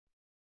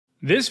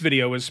This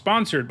video is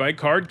sponsored by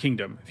Card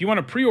Kingdom. If you want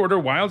to pre-order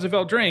Wilds of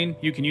Eldraine,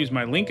 you can use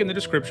my link in the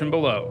description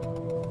below.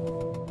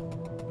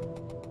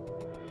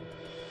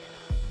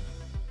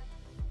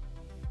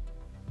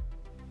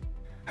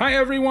 Hi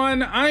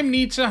everyone, I'm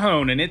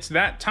Sahone, and it's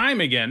that time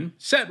again,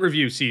 set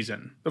review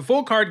season. The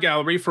full card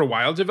gallery for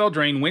Wilds of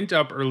Eldraine went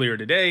up earlier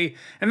today,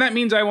 and that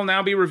means I will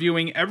now be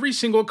reviewing every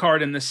single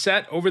card in the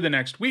set over the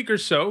next week or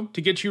so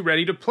to get you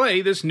ready to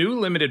play this new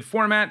limited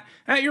format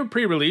at your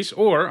pre-release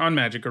or on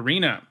Magic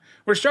Arena.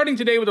 We're starting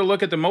today with a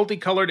look at the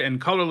multicolored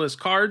and colorless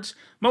cards.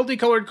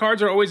 Multicolored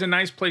cards are always a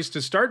nice place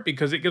to start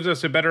because it gives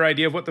us a better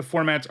idea of what the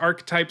format's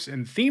archetypes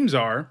and themes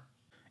are.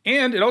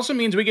 And it also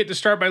means we get to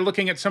start by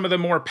looking at some of the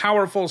more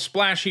powerful,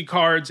 splashy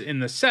cards in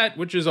the set,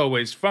 which is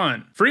always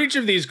fun. For each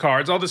of these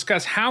cards, I'll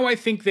discuss how I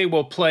think they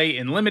will play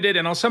in Limited,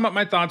 and I'll sum up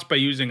my thoughts by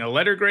using a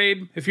letter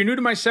grade. If you're new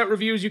to my set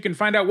reviews, you can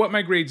find out what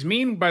my grades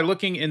mean by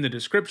looking in the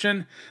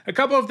description. A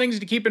couple of things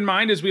to keep in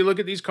mind as we look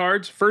at these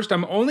cards. First,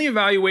 I'm only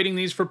evaluating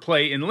these for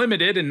play in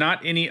Limited and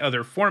not any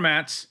other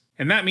formats.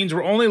 And that means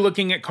we're only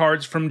looking at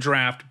cards from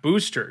draft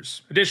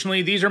boosters.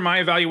 Additionally, these are my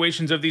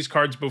evaluations of these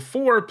cards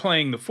before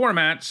playing the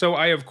format, so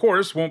I of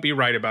course won't be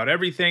right about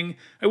everything.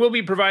 I will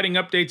be providing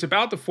updates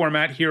about the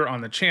format here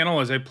on the channel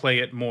as I play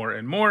it more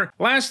and more.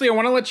 Lastly, I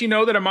want to let you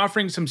know that I'm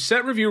offering some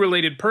set review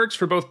related perks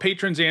for both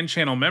patrons and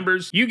channel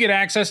members. You get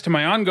access to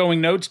my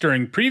ongoing notes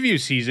during preview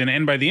season,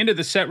 and by the end of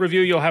the set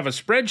review, you'll have a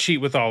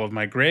spreadsheet with all of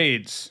my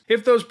grades.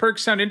 If those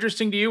perks sound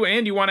interesting to you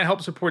and you want to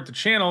help support the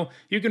channel,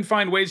 you can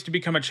find ways to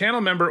become a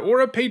channel member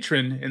or a patron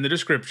in the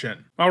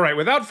description. Alright,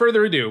 without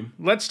further ado,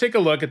 let's take a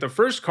look at the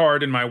first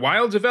card in my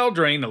Wilds of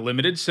Eldraine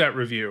limited set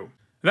review.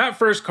 That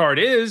first card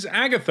is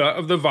Agatha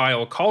of the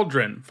Vile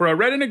Cauldron. For a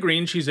red and a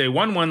green, she's a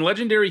 1/1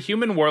 legendary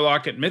human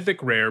warlock at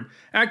Mythic Rare.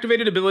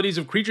 Activated abilities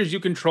of creatures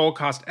you control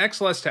cost X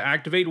less to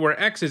activate, where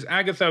X is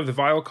Agatha of the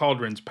Vile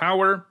Cauldron's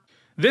power.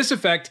 This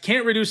effect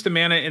can't reduce the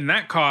mana in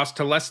that cost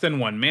to less than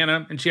 1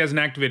 mana, and she has an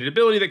activated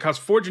ability that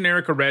costs 4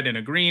 generic, a red, and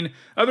a green.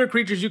 Other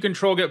creatures you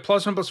control get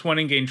 +1/+1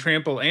 and gain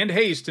trample and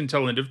haste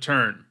until end of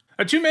turn.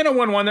 A 2-mana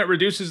 1/1 that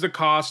reduces the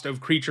cost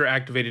of creature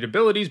activated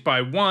abilities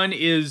by 1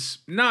 is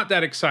not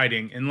that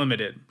exciting in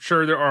Limited.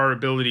 Sure, there are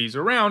abilities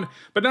around,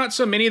 but not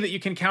so many that you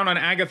can count on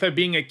Agatha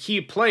being a key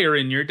player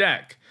in your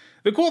deck.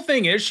 The cool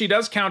thing is she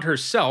does count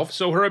herself,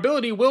 so her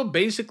ability will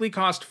basically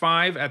cost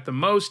 5 at the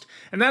most,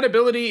 and that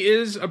ability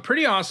is a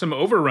pretty awesome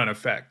overrun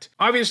effect.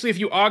 Obviously, if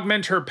you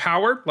augment her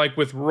power, like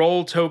with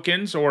roll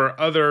tokens or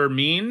other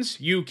means,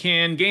 you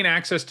can gain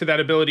access to that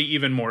ability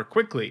even more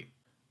quickly.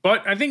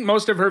 But I think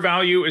most of her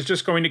value is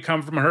just going to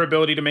come from her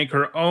ability to make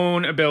her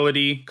own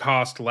ability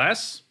cost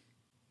less.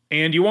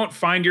 And you won't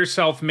find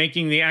yourself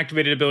making the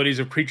activated abilities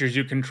of creatures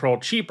you control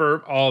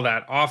cheaper all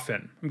that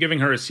often. I'm giving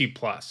her a C+.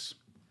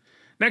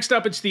 Next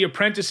up, it's the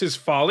Apprentice's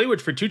Folly,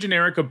 which for 2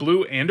 generic, a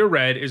blue, and a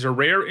red, is a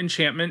rare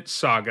enchantment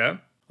saga.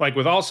 Like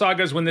with all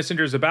sagas, when this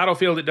enters the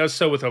battlefield, it does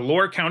so with a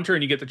lore counter,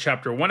 and you get the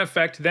Chapter 1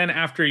 effect. Then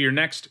after your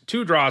next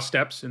 2 draw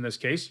steps, in this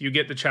case, you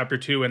get the Chapter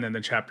 2 and then the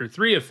Chapter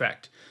 3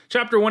 effect.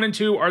 Chapter 1 and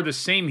 2 are the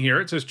same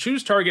here. It says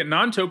choose target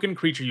non-token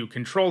creature you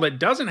control that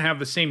doesn't have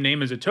the same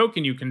name as a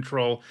token you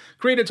control.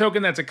 Create a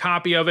token that's a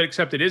copy of it,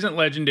 except it isn't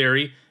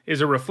legendary,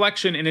 is a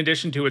reflection in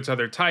addition to its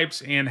other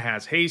types, and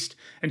has haste.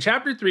 And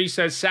Chapter 3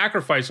 says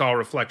sacrifice all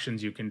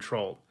reflections you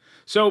control.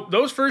 So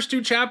those first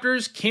 2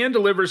 chapters can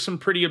deliver some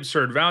pretty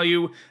absurd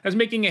value, as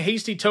making a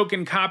hasty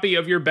token copy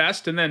of your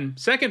best and then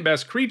second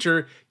best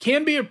creature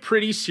can be a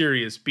pretty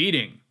serious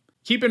beating.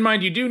 Keep in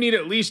mind you do need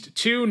at least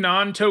 2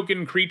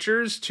 non-token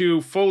creatures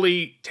to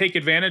fully take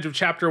advantage of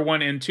Chapter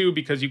 1 and 2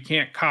 because you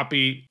can't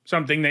copy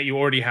something that you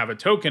already have a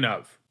token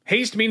of.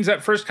 Haste means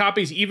that first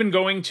copy is even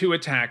going to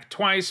attack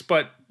twice,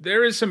 but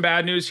there is some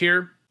bad news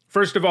here.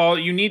 First of all,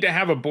 you need to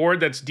have a board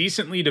that's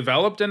decently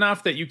developed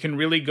enough that you can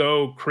really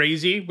go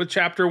crazy with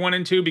Chapter 1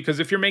 and 2, because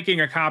if you're making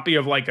a copy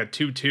of like a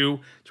 2/2,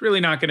 it's really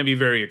not going to be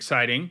very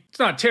exciting. It's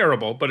not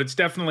terrible, but it's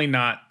definitely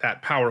not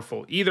that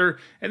powerful either.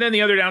 And then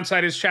the other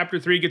downside is Chapter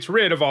 3 gets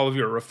rid of all of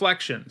your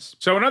reflections.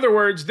 So in other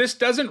words, this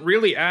doesn't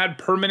really add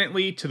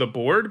permanently to the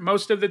board.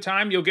 Most of the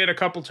time, you'll get a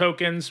couple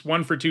tokens,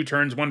 1 for 2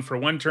 turns, 1 for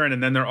 1 turn,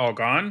 and then they're all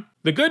gone.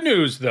 The good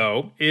news,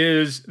 though,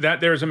 is that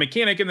there's a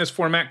mechanic in this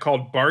format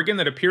called Bargain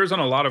that appears on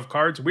a lot of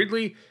cards.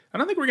 Weirdly, I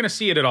don't think we're going to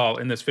see it at all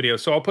in this video,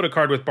 so I'll put a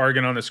card with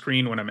Bargain on the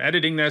screen when I'm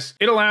editing this.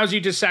 It allows you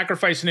to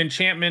sacrifice an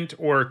enchantment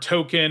or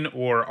token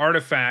or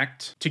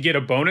artifact to get a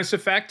bonus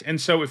effect,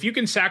 and so if you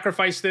can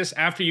sacrifice this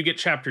after you get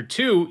Chapter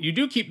 2, you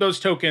do keep those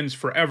tokens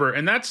forever,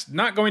 and that's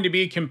not going to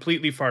be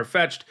completely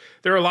far-fetched.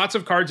 There are lots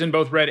of cards in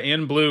both red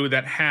and blue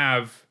that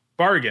have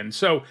Bargain,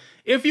 so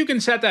if you can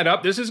set that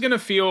up, this is going to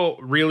feel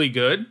really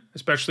good,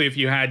 especially if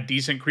you had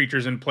decent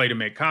creatures in play to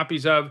make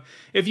copies of.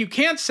 If you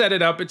can't set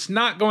it up, it's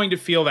not going to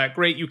feel that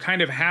great. You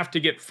kind of have to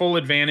get full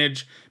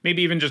advantage,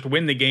 maybe even just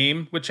win the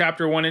game with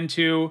Chapter 1 and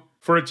 2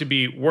 for it to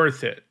be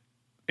worth it,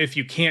 if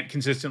you can't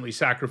consistently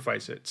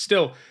sacrifice it.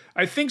 Still,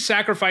 I think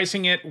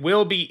sacrificing it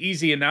will be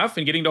easy enough,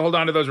 and getting to hold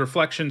on to those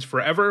reflections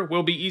forever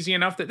will be easy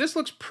enough that this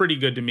looks pretty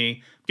good to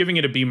me, giving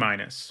it a B-.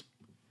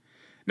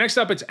 Next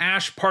up, it's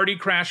Ash Party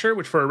Crasher,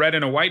 which for a red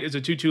and a white is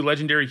a 2/2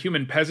 legendary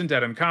human peasant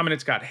at uncommon.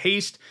 It's got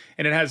haste,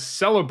 and it has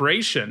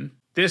celebration.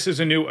 This is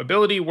a new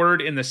ability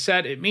word in the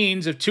set. It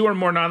means if 2 or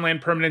more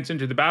non-land permanents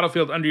enter the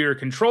battlefield under your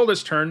control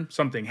this turn,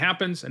 something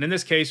happens. And in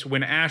this case,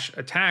 when Ash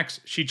attacks,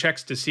 she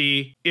checks to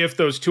see if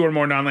those 2 or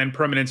more non-land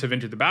permanents have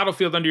entered the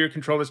battlefield under your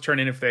control this turn,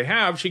 and if they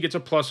have, she gets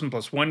a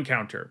 +1/+1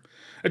 counter.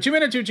 A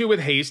 2-mana 2/2 with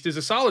haste is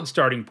a solid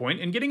starting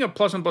point, and getting a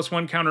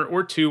 +1/+1 counter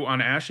or 2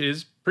 on Ash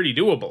is pretty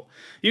doable.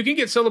 You can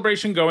get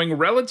celebration going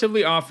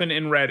relatively often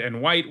in red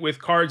and white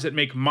with cards that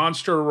make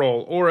monster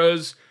roll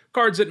auras,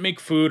 cards that make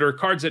food, or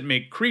cards that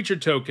make creature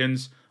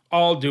tokens,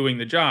 all doing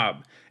the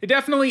job. It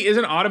definitely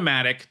isn't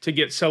automatic to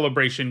get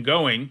celebration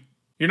going.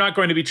 You're not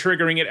going to be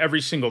triggering it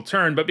every single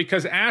turn, but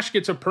because Ash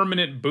gets a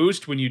permanent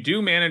boost when you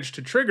do manage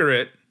to trigger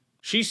it,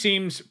 she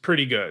seems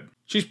pretty good.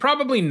 She's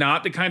probably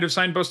not the kind of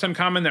signpost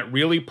uncommon that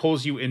really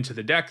pulls you into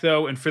the deck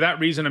though, and for that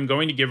reason I'm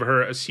going to give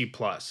her a C+.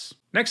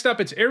 Next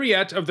up, it's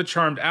Ariette of the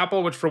Charmed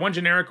Apple, which for 1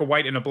 generic, a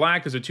white, and a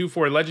black is a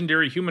 2/4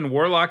 legendary human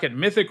warlock at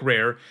Mythic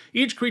rare.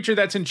 Each creature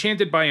that's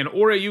enchanted by an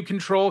aura you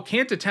control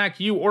can't attack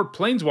you or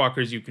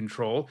planeswalkers you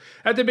control.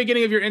 At the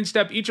beginning of your end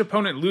step, each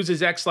opponent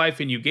loses X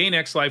life and you gain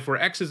X life,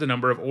 where X is the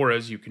number of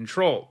auras you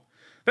control.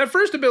 That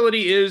first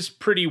ability is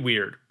pretty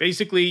weird.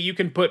 Basically, you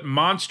can put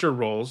monster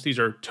rolls, these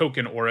are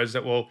token auras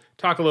that we'll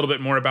talk a little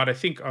bit more about, I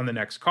think, on the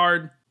next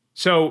card.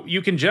 So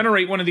you can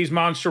generate one of these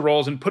monster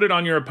rolls and put it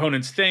on your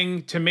opponent's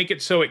thing to make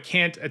it so it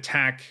can't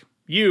attack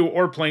you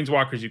or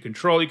planeswalkers you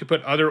control. You could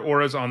put other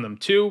auras on them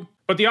too.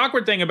 But the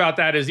awkward thing about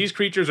that is these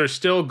creatures are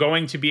still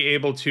going to be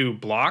able to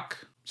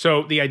block.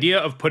 So the idea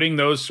of putting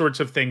those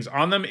sorts of things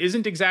on them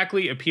isn't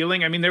exactly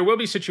appealing. I mean, there will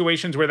be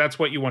situations where that's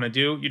what you want to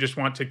do. You just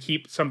want to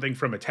keep something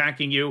from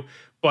attacking you.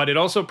 But it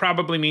also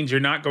probably means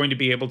you're not going to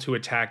be able to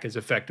attack as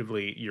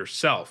effectively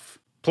yourself.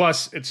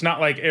 Plus, it's not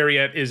like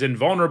Ariette is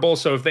invulnerable,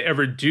 so if they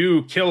ever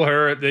do kill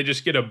her, they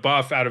just get a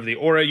buff out of the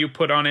aura you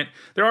put on it.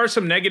 There are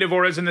some negative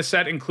auras in the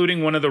set,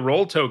 including one of the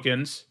roll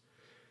tokens.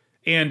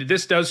 And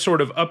this does sort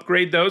of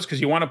upgrade those,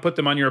 because you want to put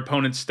them on your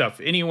opponent's stuff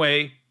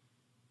anyway.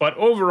 But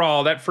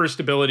overall, that first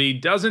ability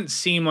doesn't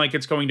seem like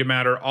it's going to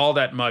matter all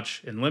that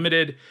much in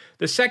Limited.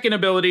 The second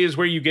ability is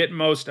where you get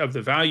most of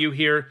the value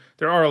here.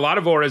 There are a lot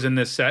of auras in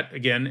this set,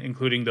 again,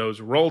 including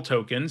those roll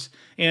tokens,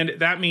 and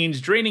that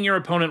means draining your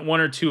opponent 1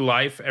 or 2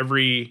 life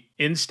every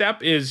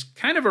instep is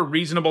kind of a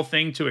reasonable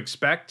thing to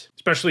expect,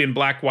 especially in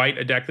black-white,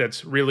 a deck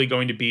that's really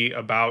going to be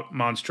about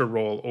monster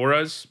roll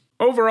auras.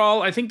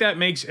 Overall, I think that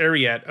makes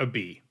Ariette a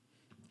B.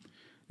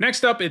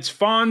 Next up, it's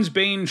Fawn's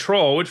Bane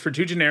Troll, which for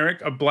 2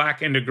 generic, a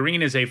black and a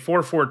green is a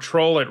 4/4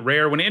 troll at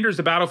rare. When it enters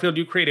the battlefield,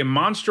 you create a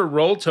monster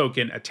roll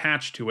token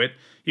attached to it.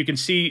 You can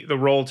see the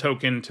roll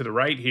token to the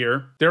right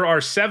here. There are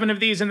 7 of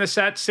these in the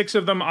set. 6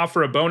 of them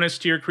offer a bonus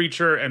to your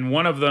creature, and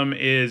 1 of them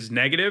is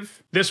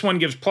negative. This one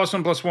gives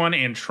 +1/+1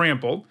 and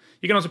trample.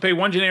 You can also pay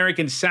 1 generic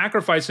and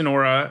sacrifice an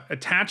aura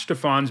attached to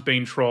Fawn's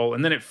Bane Troll,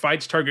 and then it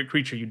fights target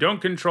creature you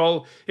don't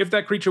control. If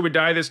that creature would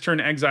die this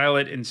turn, exile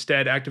it.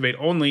 Instead, activate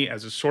only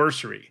as a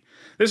sorcery.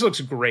 This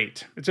looks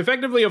great. It's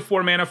effectively a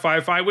 4-mana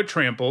 5/5 with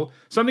trample,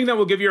 something that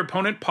will give your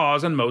opponent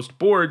pause on most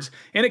boards,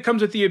 and it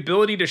comes with the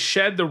ability to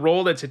shed the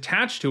roll that's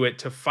attached to it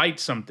to fight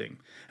something.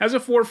 As a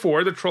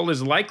 4/4, the troll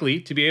is likely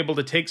to be able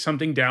to take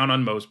something down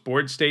on most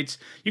board states.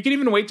 You can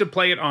even wait to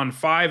play it on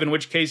 5, in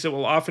which case it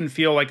will often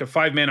feel like a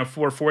 5-mana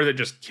 4/4 that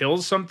just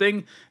kills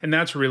something, and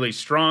that's really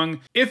strong.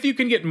 If you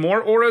can get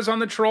more auras on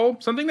the troll,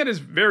 something that is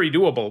very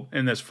doable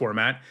in this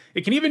format,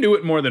 it can even do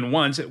it more than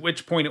once, at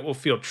which point it will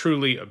feel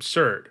truly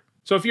absurd.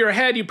 So if you're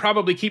ahead, you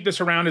probably keep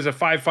this around as a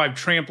 5/5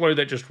 trampler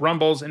that just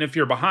rumbles, and if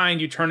you're behind,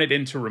 you turn it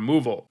into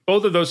removal.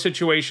 Both of those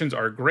situations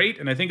are great,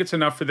 and I think it's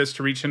enough for this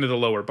to reach into the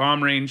lower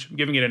bomb range. I'm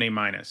giving it an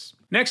A-.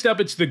 Next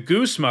up, it's the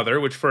Goose Mother,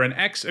 which for an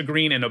X, a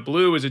green, and a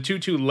blue is a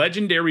 2/2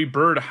 legendary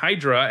bird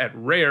hydra at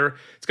rare.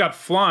 It's got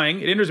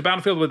flying. It enters the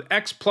battlefield with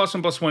X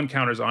 +1/+1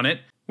 counters on it.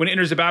 When it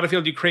enters the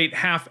battlefield, you create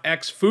half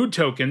X food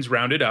tokens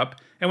rounded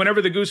up, and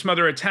whenever the Goose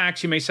Mother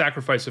attacks, you may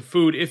sacrifice a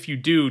food. If you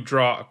do,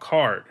 draw a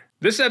card.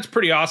 This set's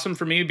pretty awesome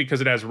for me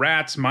because it has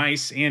rats,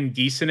 mice, and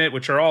geese in it,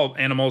 which are all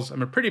animals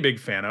I'm a pretty big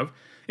fan of.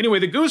 Anyway,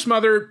 the Goose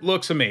Mother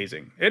looks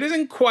amazing. It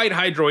isn't quite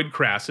Hydroid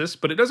Crassus,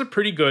 but it does a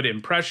pretty good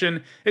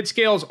impression. It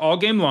scales all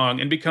game long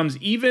and becomes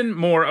even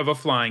more of a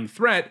flying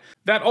threat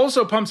that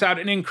also pumps out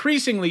an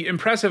increasingly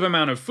impressive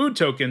amount of food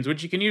tokens,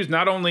 which you can use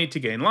not only to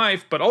gain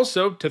life, but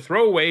also to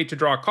throw away to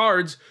draw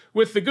cards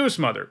with the Goose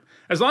Mother.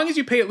 As long as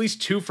you pay at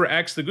least 2 for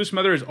X, the Goose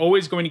Mother is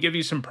always going to give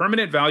you some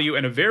permanent value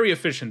and a very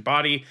efficient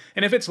body,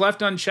 and if it's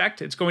left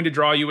unchecked, it's going to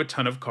draw you a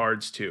ton of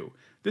cards too.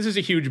 This is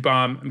a huge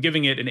bomb. I'm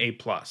giving it an A+.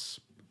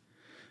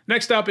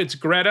 Next up, it's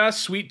Greta,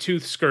 Sweet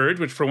Tooth Scourge,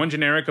 which for 1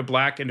 generic, a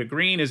black, and a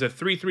green is a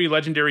 3/3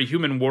 legendary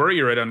human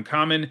warrior at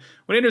uncommon.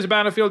 When it enters the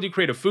battlefield, you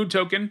create a food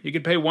token. You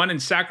can pay 1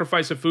 and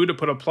sacrifice a food to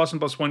put a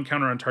 +1/+1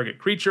 counter on target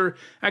creature,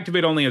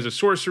 activate only as a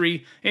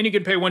sorcery, and you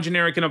can pay 1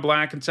 generic and a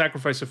black and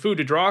sacrifice a food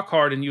to draw a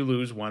card and you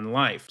lose 1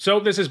 life. So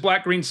this is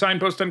black-green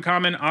signpost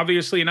uncommon.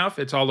 Obviously enough,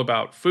 it's all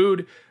about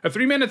food. A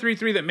 3-mana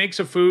 3/3 that makes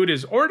a food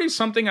is already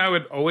something I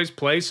would always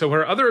play, so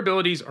her other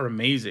abilities are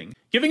amazing.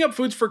 Giving up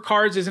foods for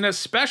cards is an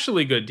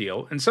especially good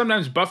deal, and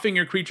sometimes buffing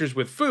your creatures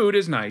with food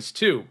is nice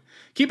too.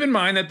 Keep in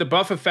mind that the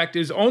buff effect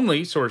is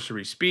only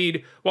sorcery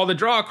speed, while the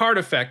draw a card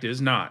effect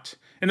is not.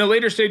 In the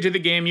later stage of the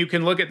game, you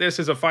can look at this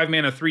as a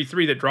 5-mana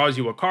 3/3 that draws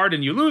you a card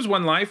and you lose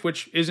 1 life,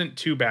 which isn't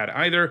too bad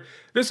either.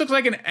 This looks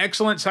like an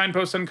excellent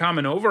Signpost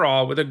Uncommon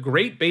overall, with a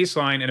great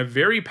baseline and a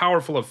very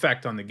powerful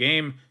effect on the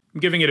game. I'm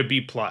giving it a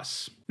B+.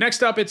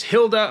 Next up, it's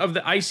Hilda of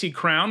the Icy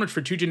Crown, which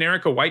for 2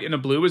 generic, a white and a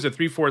blue, is a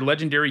 3/4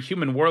 legendary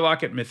human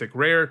warlock at Mythic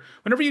Rare.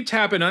 Whenever you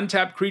tap an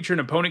untapped creature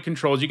an opponent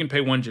controls, you can pay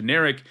 1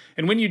 generic,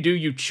 and when you do,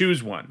 you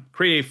choose one.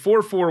 Create a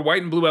 4/4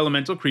 white and blue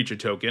elemental creature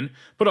token,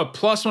 put a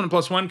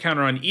 +1/+1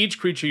 counter on each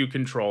creature you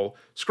control,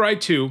 scry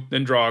 2,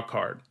 then draw a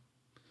card.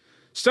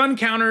 Stun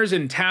counters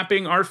and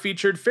tapping are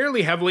featured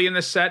fairly heavily in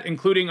this set,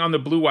 including on the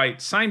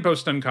blue-white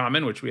Signpost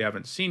Uncommon, which we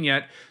haven't seen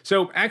yet,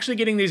 so actually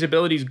getting these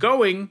abilities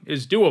going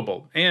is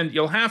doable, and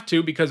you'll have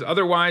to because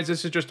otherwise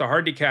this is just a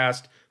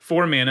hard-to-cast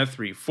 4-mana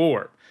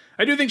 3/4.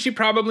 I do think she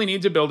probably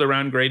needs a build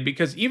around grade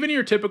because even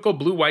your typical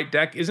blue-white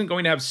deck isn't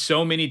going to have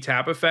so many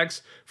tap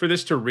effects for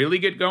this to really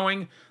get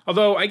going.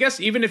 Although I guess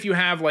even if you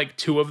have like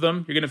 2 of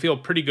them, you're going to feel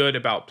pretty good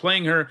about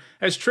playing her,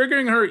 as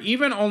triggering her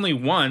even only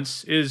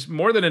once is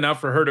more than enough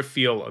for her to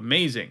feel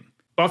amazing.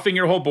 Buffing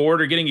your whole board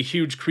or getting a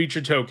huge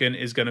creature token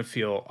is going to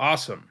feel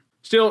awesome.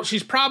 Still,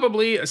 she's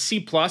probably a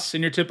C+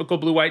 in your typical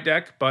blue-white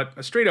deck, but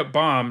a straight-up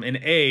bomb, an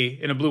A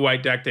in a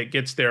blue-white deck that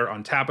gets there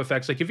on tap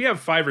effects. Like if you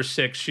have 5 or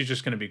 6, she's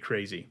just going to be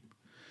crazy.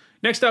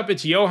 Next up,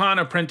 it's Johann,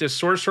 Apprentice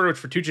Sorcerer, which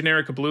for 2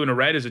 generic, a blue and a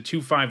red, is a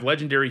 2/5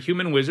 legendary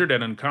human wizard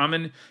at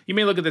uncommon. You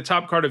may look at the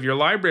top card of your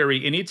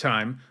library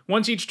anytime.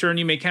 Once each turn,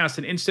 you may cast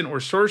an instant or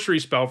sorcery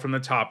spell from the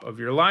top of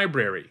your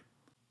library.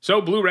 So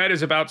blue-red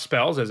is about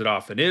spells, as it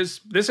often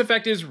is. This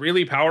effect is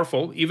really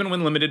powerful, even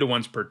when limited to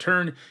once per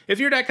turn. If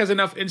your deck has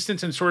enough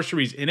instants and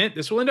sorceries in it,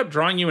 this will end up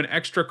drawing you an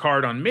extra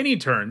card on many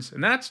turns,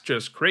 and that's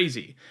just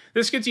crazy.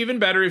 This gets even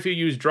better if you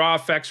use draw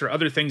effects or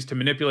other things to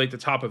manipulate the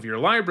top of your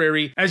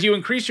library, as you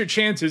increase your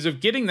chances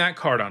of getting that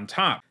card on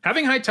top.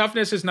 Having high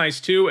toughness is nice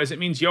too, as it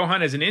means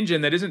Johann has an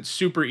engine that isn't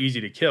super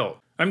easy to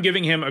kill. I'm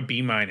giving him a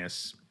B-.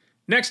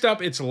 Next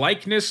up, it's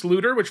Likeness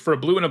Looter, which for a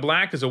blue and a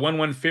black is a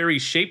 1/1 fairy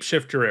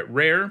shapeshifter at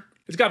rare.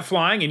 It's got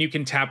flying, and you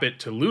can tap it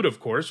to loot,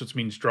 of course, which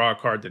means draw a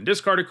card, then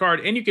discard a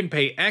card, and you can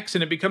pay X,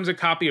 and it becomes a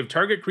copy of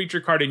target creature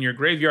card in your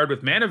graveyard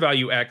with mana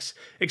value X,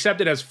 except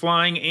it has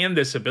flying and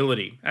this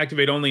ability.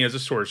 Activate only as a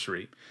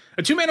sorcery.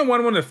 A 2-mana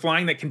 1/1 with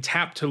flying that can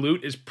tap to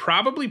loot is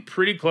probably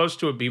pretty close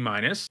to a B-.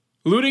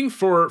 Looting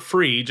for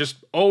free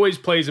just always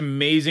plays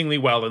amazingly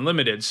well in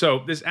Limited,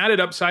 so this added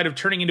upside of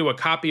turning into a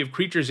copy of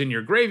creatures in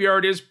your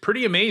graveyard is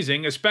pretty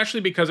amazing,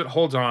 especially because it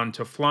holds on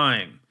to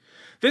flying.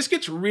 This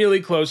gets really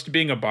close to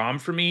being a bomb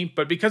for me,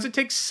 but because it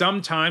takes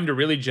some time to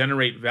really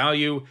generate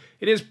value,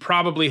 it is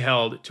probably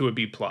held to a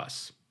B+.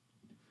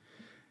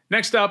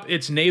 Next up,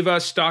 it's Neva,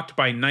 Stalked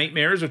by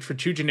Nightmares, which for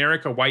 2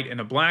 generic, a white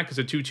and a black, is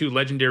a 2/2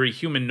 legendary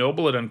human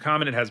noble at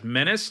uncommon. It has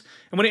Menace,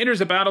 and when it enters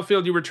the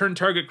battlefield, you return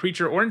target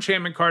creature or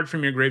enchantment card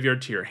from your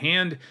graveyard to your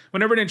hand.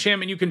 Whenever an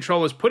enchantment you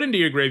control is put into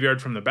your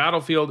graveyard from the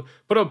battlefield,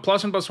 put a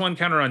 +1/+1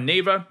 counter on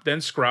Neva, then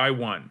scry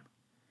 1.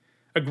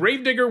 A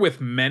Gravedigger with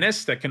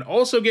Menace that can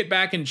also get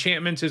back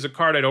enchantments is a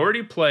card I'd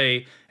already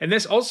play, and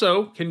this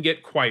also can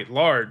get quite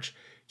large.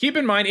 Keep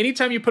in mind,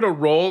 anytime you put a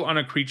roll on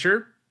a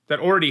creature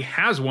that already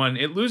has one,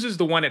 it loses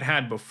the one it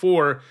had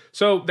before,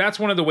 so that's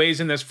one of the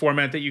ways in this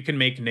format that you can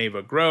make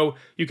Neva grow.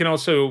 You can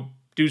also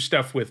do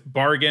stuff with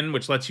Bargain,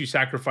 which lets you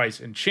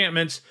sacrifice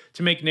enchantments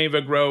to make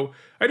Neva grow.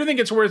 I do think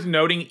it's worth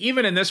noting,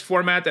 even in this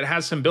format that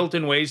has some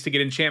built-in ways to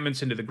get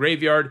enchantments into the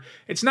graveyard,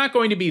 it's not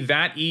going to be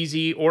that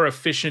easy or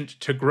efficient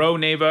to grow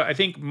Neva. I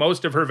think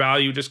most of her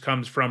value just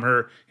comes from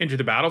her Enter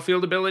the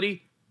Battlefield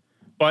ability,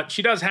 but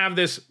she does have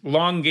this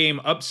long game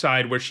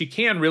upside where she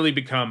can really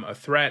become a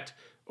threat.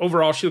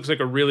 Overall, she looks like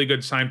a really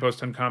good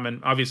Signpost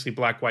Uncommon. Obviously,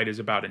 Black-White is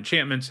about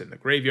enchantments in the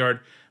graveyard.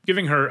 I'm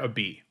giving her a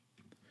B.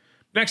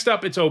 Next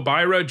up, it's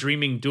Obira,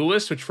 Dreaming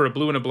Duelist, which for a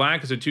blue and a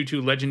black is a 2/2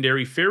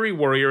 legendary fairy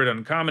warrior at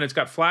uncommon. It's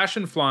got flash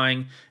and flying,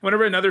 and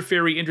whenever another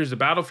fairy enters the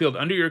battlefield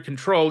under your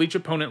control, each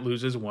opponent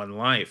loses 1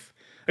 life.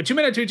 A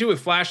 2-mana 2/2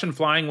 with flash and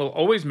flying will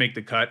always make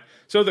the cut,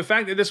 so the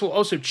fact that this will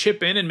also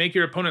chip in and make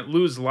your opponent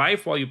lose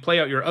life while you play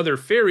out your other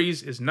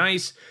fairies is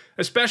nice,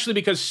 especially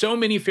because so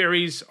many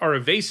fairies are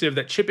evasive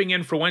that chipping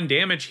in for 1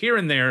 damage here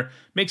and there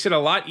makes it a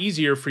lot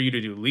easier for you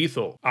to do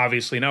lethal.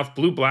 Obviously enough,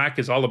 blue-black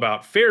is all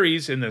about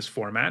fairies in this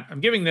format.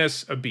 I'm giving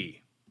this a B.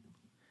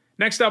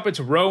 Next up, it's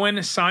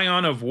Rowan,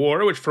 Scion of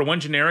War, which for 1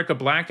 generic, a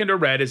black and a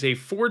red, is a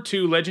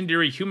 4/2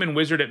 legendary human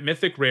wizard at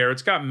Mythic Rare.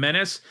 It's got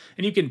Menace,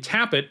 and you can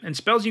tap it, and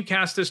spells you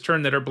cast this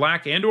turn that are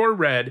black and or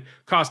red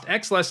cost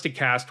X less to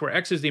cast, where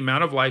X is the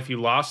amount of life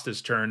you lost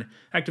this turn.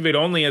 Activate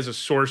only as a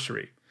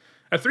sorcery.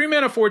 A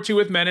 3-mana 4/2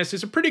 with Menace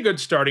is a pretty good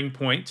starting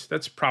point.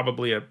 That's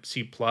probably a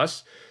C+.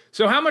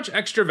 So how much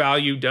extra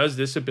value does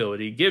this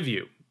ability give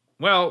you?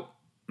 Well,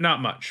 not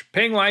much.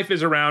 Paying life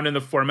is around in the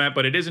format,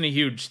 but it isn't a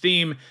huge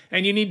theme,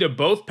 and you need to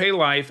both pay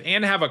life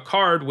and have a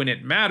card when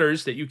it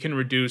matters that you can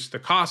reduce the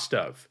cost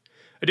of.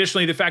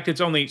 Additionally, the fact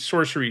it's only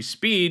sorcery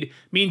speed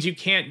means you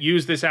can't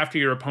use this after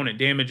your opponent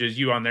damages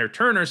you on their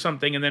turn or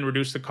something and then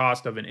reduce the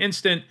cost of an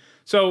instant.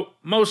 So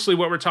mostly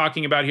what we're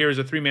talking about here is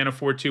a 3-mana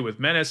 4/2 with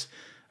Menace.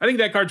 I think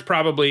that card's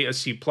probably a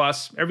C+.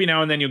 Every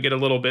now and then you'll get a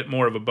little bit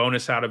more of a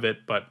bonus out of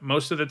it, but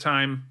most of the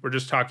time we're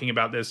just talking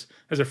about this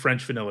as a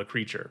French vanilla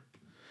creature.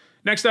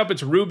 Next up,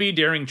 it's Ruby,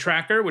 Daring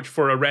Tracker, which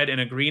for a red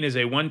and a green is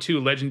a 1/2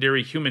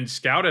 legendary human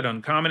scout at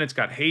uncommon. It's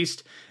got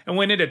haste, and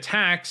when it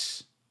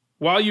attacks,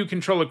 while you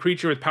control a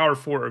creature with power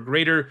 4 or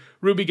greater,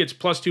 Ruby gets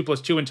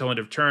 +2/+2 until end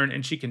of turn,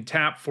 and she can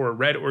tap for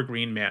red or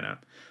green mana.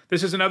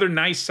 This is another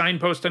nice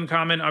signpost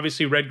uncommon.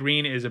 Obviously,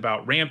 red-green is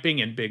about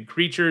ramping and big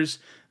creatures.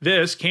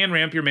 This can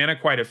ramp your mana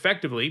quite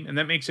effectively, and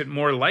that makes it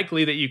more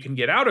likely that you can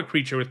get out a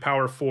creature with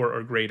power 4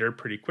 or greater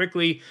pretty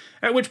quickly,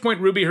 at which point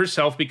Ruby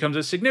herself becomes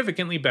a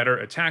significantly better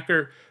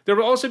attacker. There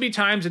will also be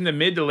times in the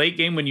mid to late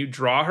game when you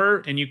draw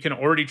her, and you can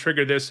already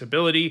trigger this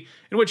ability,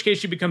 in which case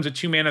she becomes a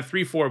 2-mana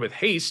 3/4 with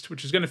haste,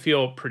 which is going to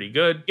feel pretty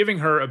good, giving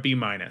her a B-.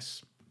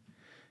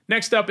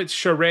 Next up, it's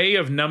Charade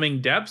of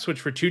Numbing Depths, which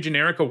for 2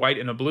 generic, a white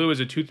and a blue, is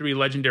a 2/3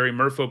 legendary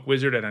merfolk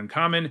wizard at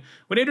uncommon.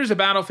 When it enters the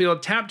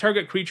battlefield, tap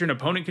target creature an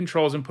opponent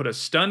controls and put a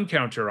stun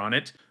counter on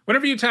it.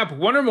 Whenever you tap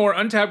one or more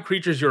untapped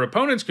creatures your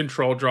opponents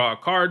control, draw a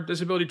card. This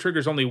ability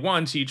triggers only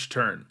once each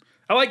turn.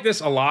 I like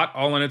this a lot,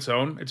 all on its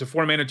own. It's a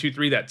 4-mana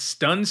 2/3 that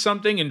stuns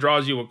something and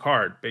draws you a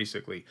card,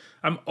 basically.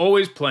 I'm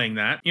always playing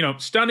that. You know,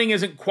 stunning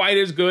isn't quite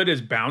as good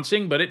as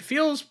bouncing, but it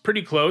feels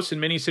pretty close in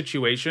many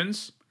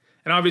situations.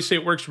 And obviously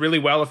it works really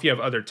well if you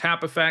have other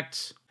tap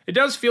effects. It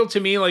does feel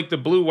to me like the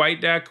blue-white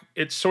deck,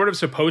 it's sort of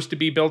supposed to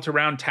be built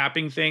around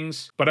tapping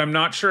things, but I'm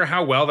not sure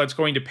how well that's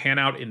going to pan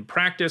out in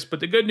practice. But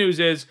the good news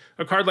is,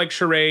 a card like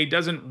Charade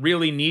doesn't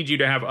really need you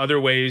to have other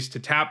ways to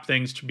tap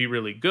things to be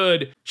really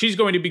good. She's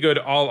going to be good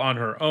all on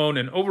her own,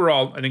 and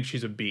overall, I think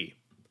she's a B.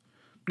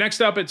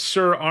 Next up, it's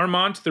Sir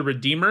Armont the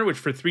Redeemer, which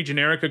for 3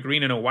 generic, a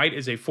green and a white,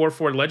 is a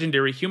 4/4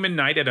 legendary human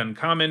knight at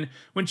uncommon.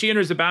 When she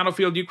enters the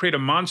battlefield, you create a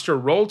monster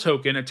role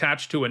token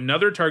attached to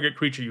another target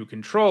creature you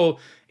control,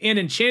 and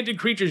enchanted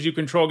creatures you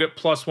control get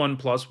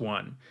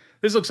 +1/+1.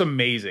 This looks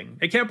amazing.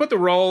 It can't put the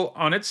role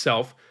on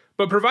itself,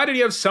 but provided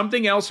you have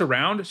something else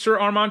around, Sir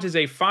Armont is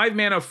a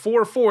 5-mana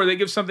 4/4 that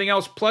gives something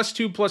else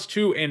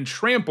 +2/+2 and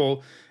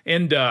trample,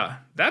 and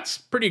that's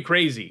pretty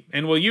crazy,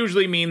 and will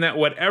usually mean that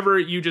whatever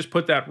you just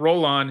put that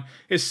roll on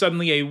is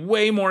suddenly a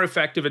way more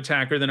effective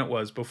attacker than it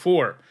was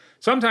before.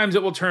 Sometimes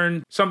it will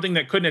turn something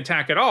that couldn't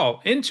attack at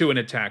all into an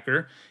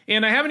attacker,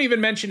 and I haven't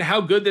even mentioned how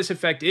good this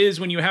effect is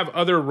when you have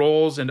other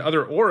rolls and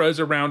other auras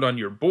around on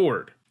your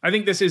board. I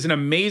think this is an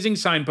amazing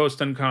signpost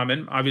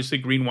uncommon. Obviously,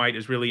 green-white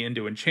is really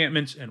into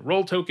enchantments and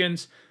roll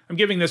tokens. I'm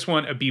giving this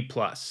one a B+.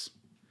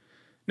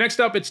 Next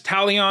up, it's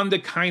Talion the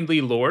Kindly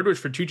Lord, which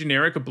for 2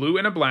 generic, a blue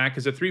and a black,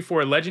 is a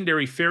 3/4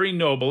 legendary fairy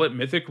noble at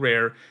mythic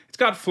rare. It's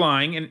got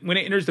flying, and when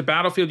it enters the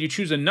battlefield, you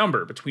choose a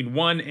number between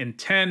 1 and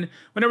 10.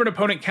 Whenever an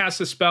opponent casts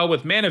a spell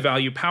with mana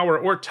value, power,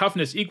 or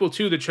toughness equal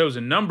to the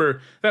chosen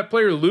number, that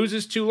player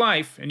loses 2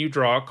 life, and you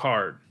draw a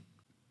card.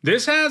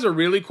 This has a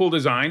really cool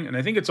design, and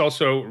I think it's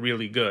also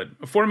really good.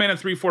 A 4-mana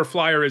 3/4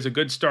 flyer is a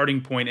good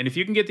starting point, and if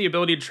you can get the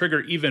ability to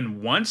trigger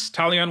even once,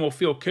 Talion will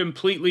feel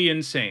completely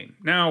insane.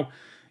 Now,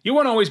 you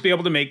won't always be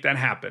able to make that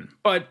happen,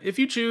 but if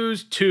you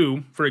choose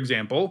 2, for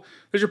example,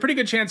 there's a pretty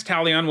good chance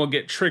Talion will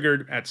get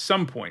triggered at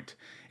some point.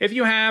 If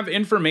you have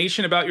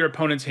information about your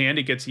opponent's hand,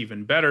 it gets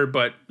even better,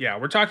 but yeah,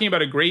 we're talking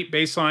about a great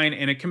baseline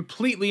and a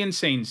completely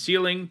insane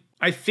ceiling.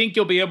 I think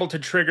you'll be able to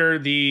trigger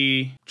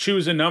the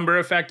choose a number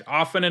effect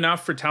often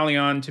enough for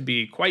Talion to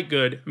be quite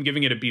good. I'm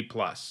giving it a B+.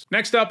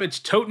 Next up,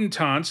 it's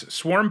Totentanz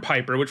Swarm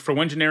Piper, which for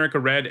 1 generic, a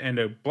red and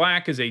a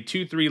black, is a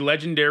 2/3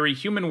 legendary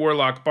human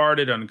warlock bard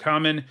at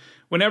uncommon.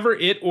 Whenever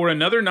it or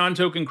another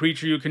non-token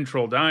creature you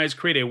control dies,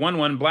 create a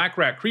 1/1 black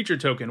rat creature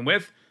token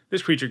with.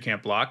 This creature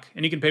can't block,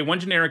 and you can pay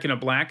 1 generic and a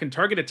black, and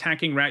target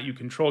attacking rat you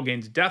control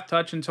gains death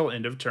touch until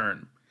end of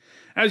turn.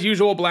 As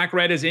usual,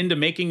 black-red is into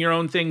making your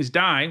own things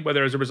die,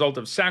 whether as a result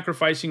of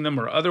sacrificing them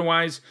or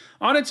otherwise.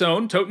 On its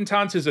own,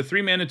 Totentanz is a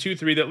 3-mana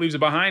 2/3 that leaves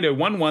behind a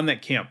 1/1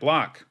 that can't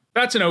block.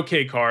 That's an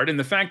okay card, and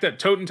the fact that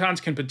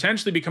Totentanz can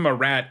potentially become a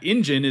rat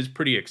engine is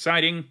pretty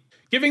exciting.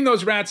 Giving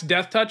those rats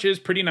death touch is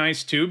pretty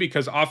nice too,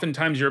 because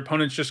oftentimes your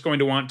opponent's just going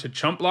to want to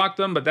chump block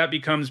them, but that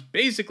becomes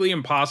basically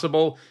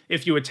impossible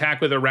if you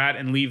attack with a rat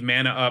and leave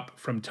mana up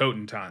from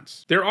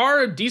Totentanz. There are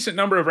a decent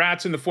number of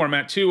rats in the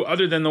format too,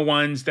 other than the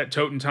ones that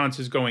Totentanz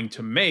is going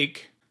to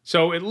make.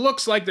 So it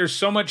looks like there's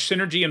so much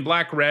synergy in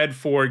black-red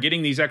for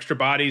getting these extra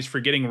bodies,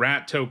 for getting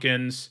rat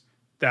tokens,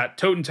 that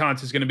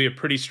Totentanz is going to be a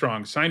pretty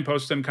strong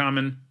signpost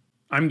uncommon.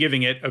 I'm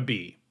giving it a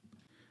B.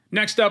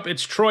 Next up,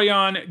 it's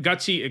Troyan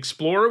Gutsy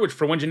Explorer, which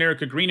for 1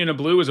 generic, a green and a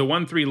blue, is a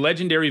 1/3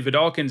 legendary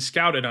Vidalcan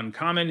scout at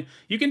uncommon.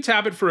 You can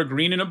tap it for a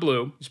green and a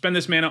blue. Spend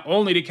this mana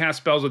only to cast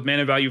spells with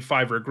mana value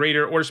 5 or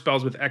greater, or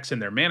spells with X in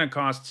their mana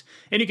costs,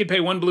 and you can pay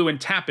 1 blue and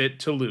tap it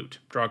to loot.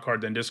 Draw a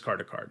card, then discard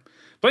a card.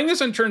 Playing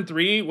this on turn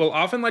 3 will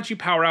often let you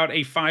power out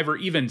a 5 or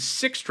even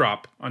 6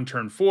 drop on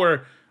turn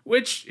 4,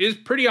 which is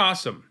pretty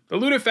awesome. The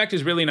loot effect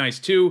is really nice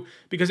too,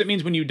 because it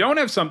means when you don't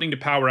have something to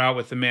power out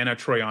with the mana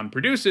Troyan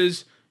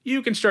produces,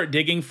 you can start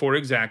digging for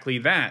exactly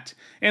that.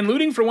 And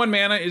looting for 1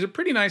 mana is a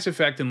pretty nice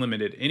effect in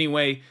Limited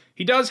anyway.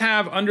 He does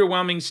have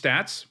underwhelming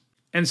stats,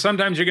 and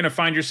sometimes you're going to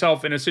find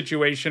yourself in a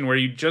situation where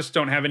you just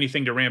don't have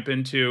anything to ramp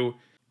into,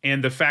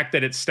 and the fact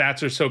that its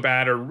stats are so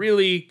bad are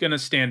really going to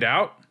stand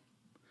out.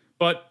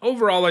 But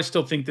overall, I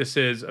still think this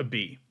is a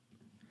B.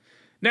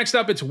 Next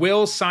up, it's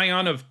Will,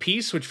 Scion of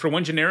Peace, which for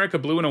 1 generic, a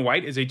blue and a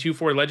white, is a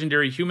 2/4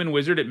 legendary human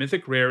wizard at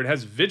Mythic Rare. It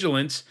has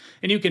Vigilance,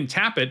 and you can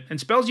tap it, and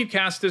spells you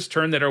cast this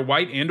turn that are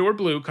white and or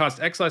blue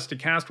cost X less to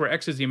cast, where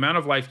X is the amount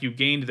of life you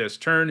gained this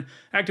turn,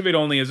 activate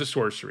only as a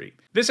sorcery.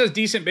 This has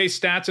decent base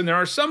stats, and there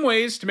are some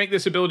ways to make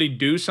this ability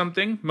do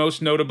something,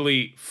 most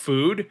notably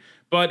food,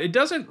 but it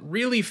doesn't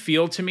really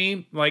feel to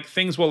me like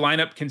things will line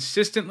up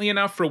consistently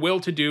enough for Will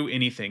to do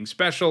anything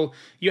special.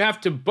 You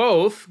have to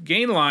both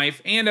gain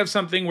life and have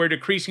something where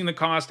decreasing the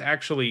cost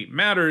actually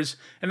matters,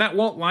 and that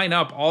won't line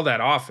up all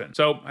that often.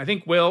 So I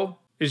think Will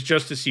is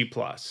just a C+.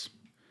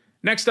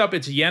 Next up,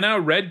 it's Yenna,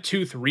 Red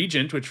Tooth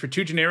Regent, which for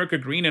 2 generic, a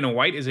green and a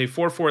white, is a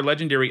 4/4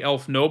 legendary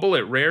elf noble.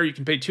 At rare, you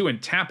can pay 2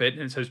 and tap it,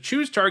 and it says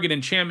choose target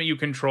enchantment you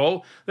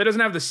control that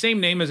doesn't have the same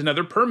name as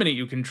another permanent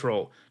you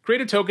control.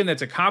 Create a token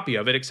that's a copy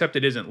of it, except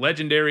it isn't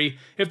legendary.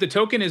 If the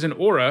token is an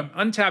aura,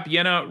 untap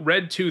Yenna,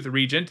 Red Tooth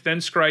Regent, then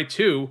scry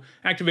 2,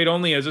 activate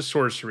only as a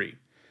sorcery.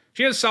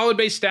 She has solid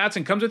base stats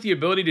and comes with the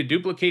ability to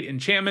duplicate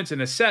enchantments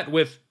in a set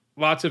with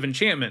lots of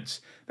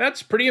enchantments.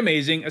 That's pretty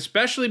amazing,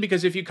 especially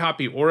because if you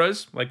copy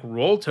auras, like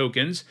roll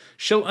tokens,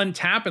 she'll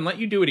untap and let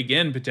you do it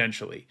again,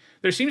 potentially.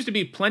 There seems to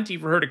be plenty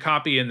for her to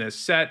copy in this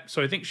set,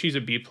 so I think she's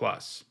a B+.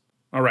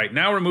 Alright,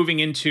 now we're moving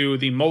into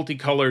the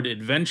multicolored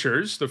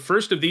adventures. The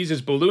first of these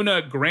is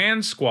Baluna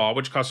Grand Squall,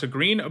 which costs a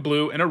green, a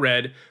blue, and a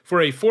red,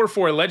 for a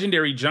 4/4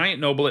 legendary giant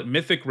noble at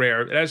Mythic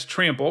Rare. It has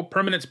trample,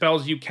 permanent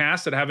spells you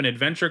cast that have an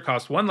adventure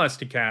cost 1 less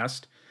to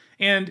cast,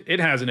 and it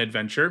has an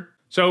adventure.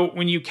 So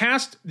when you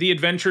cast the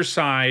adventure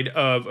side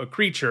of a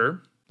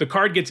creature, the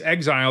card gets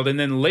exiled, and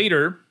then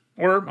later,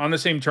 or on the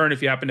same turn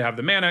if you happen to have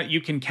the mana,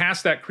 you can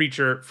cast that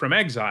creature from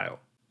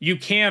exile. You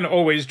can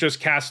always just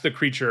cast the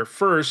creature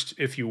first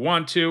if you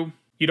want to.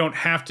 You don't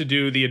have to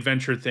do the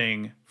adventure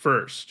thing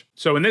first.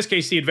 So in this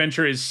case, the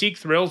adventure is Seek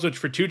Thrills, which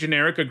for 2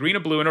 generic, a green,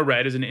 a blue, and a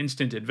red is an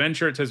instant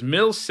adventure. It says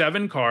mill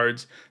 7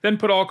 cards, then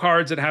put all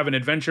cards that have an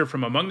adventure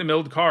from among the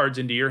milled cards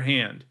into your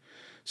hand.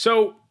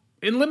 So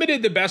in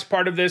Limited, the best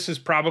part of this is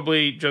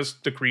probably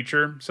just the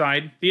creature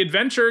side. The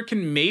adventure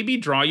can maybe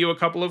draw you a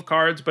couple of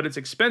cards, but it's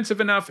expensive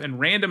enough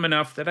and random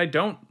enough that I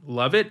don't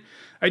love it.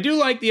 I do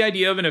like the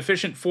idea of an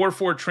efficient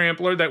 4/4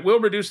 trampler that will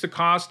reduce the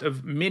cost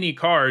of many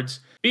cards.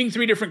 Being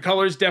 3 different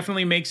colors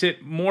definitely makes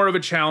it more of a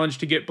challenge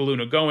to get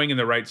Baluna going in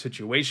the right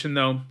situation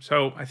though,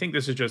 so I think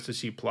this is just a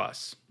C+.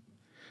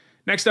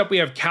 Next up, we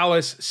have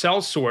Callous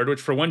Sellsword,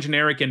 which for 1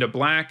 generic and a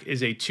black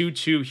is a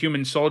 2/2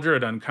 human soldier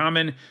at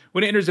uncommon.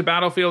 When it enters the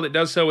battlefield, it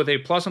does so with a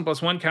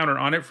 +1/+1 counter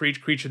on it for each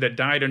creature that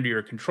died under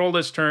your control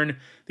this turn.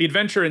 The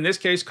adventure in this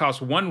case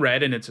costs 1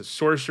 red, and it's a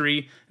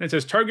sorcery. And it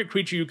says target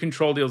creature you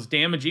control deals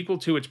damage equal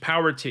to its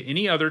power to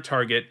any other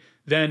target,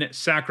 then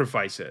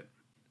sacrifice it.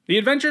 The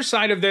adventure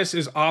side of this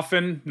is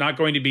often not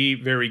going to be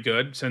very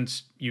good,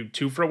 since you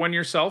 2-for-1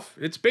 yourself.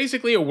 It's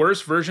basically a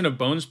worse version of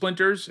Bone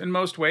Splinters in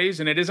most ways,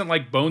 and it isn't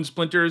like Bone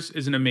Splinters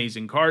is an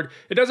amazing card.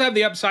 It does have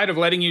the upside of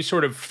letting you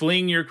sort of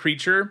fling your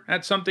creature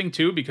at something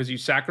too, because you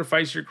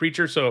sacrifice your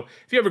creature. So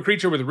if you have a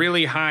creature with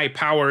really high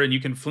power and you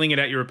can fling it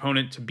at your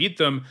opponent to beat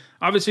them,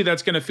 obviously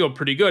that's going to feel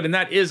pretty good, and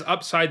that is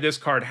upside this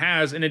card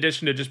has, in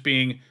addition to just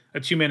being a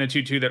 2-mana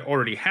 2/2 that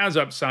already has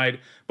upside.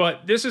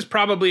 But this is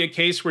probably a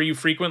case where you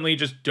frequently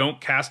just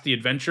don't cast the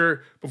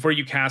adventure before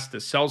you cast the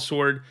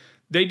Sellsword.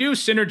 They do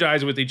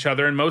synergize with each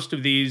other, and most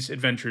of these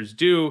adventures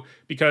do,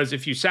 because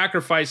if you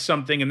sacrifice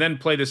something and then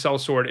play the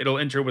Sellsword, it'll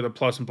enter with a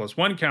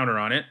 +1/+1 counter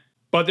on it.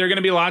 But there are going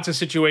to be lots of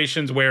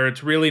situations where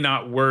it's really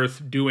not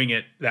worth doing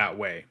it that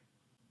way.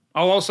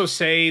 I'll also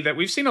say that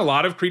we've seen a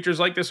lot of creatures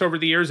like this over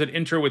the years that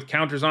enter with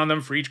counters on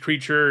them for each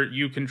creature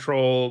you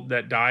control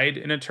that died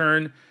in a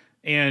turn,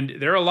 and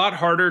they're a lot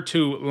harder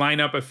to line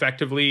up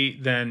effectively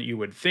than you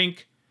would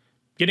think.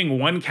 Getting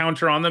 1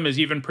 counter on them is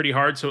even pretty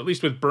hard, so at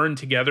least with Burn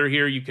Together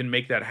here, you can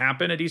make that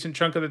happen a decent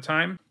chunk of the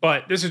time.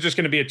 But this is just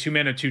going to be a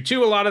 2-mana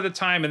 2/2 a lot of the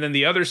time, and then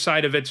the other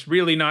side of it's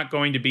really not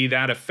going to be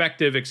that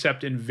effective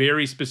except in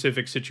very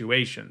specific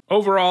situations.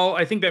 Overall,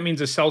 I think that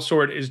means a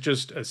Sellsword is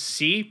just a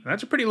C.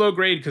 That's a pretty low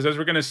grade, because as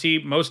we're going to see,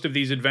 most of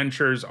these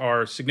adventures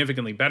are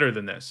significantly better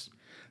than this.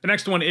 The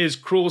next one is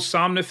Cruel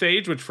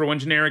Somnophage, which for 1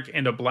 generic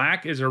and a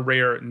black is a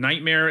rare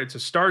nightmare. It's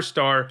a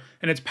star,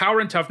 and its power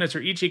and toughness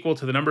are each equal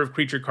to the number of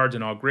creature cards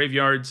in all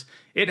graveyards.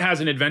 It has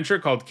an adventure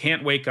called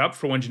Can't Wake Up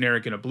for 1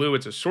 generic and a blue.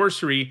 It's a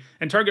sorcery,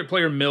 and target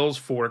player mills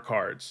 4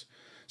 cards.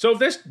 So if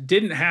this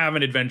didn't have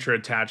an adventure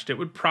attached, it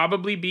would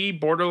probably be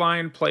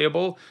borderline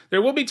playable. There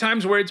will be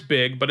times where it's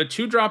big, but a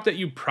 2-drop that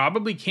you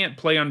probably can't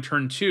play on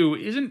turn 2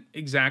 isn't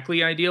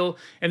exactly ideal,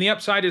 and the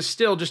upside is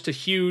still just a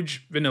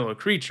huge vanilla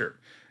creature.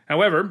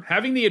 However,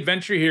 having the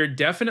adventure here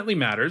definitely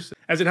matters,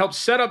 as it helps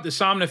set up the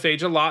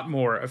Somnophage a lot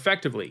more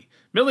effectively.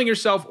 Milling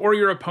yourself or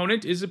your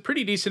opponent is a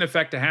pretty decent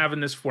effect to have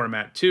in this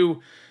format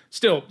too.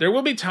 Still, there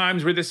will be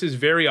times where this is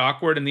very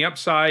awkward and the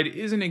upside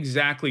isn't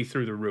exactly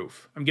through the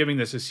roof. I'm giving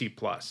this a C+.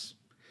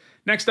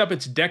 Next up,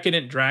 it's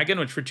Decadent Dragon,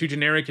 which for 2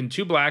 generic and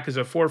 2 black is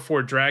a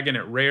 4/4 dragon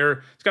at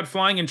rare. It's got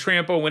flying and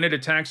trample. When it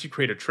attacks, you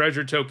create a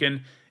treasure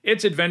token.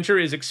 Its adventure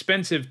is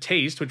Expensive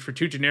Taste, which for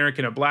 2 generic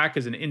and a black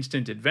is an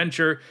instant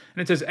adventure.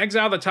 And it says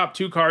exile the top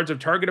 2 cards of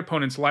target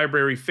opponent's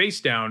library face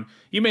down.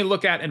 You may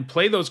look at and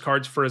play those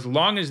cards for as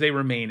long as they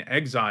remain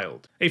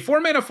exiled. A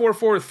 4-mana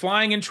 4/4 with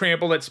flying and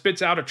trample that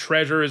spits out a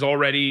treasure is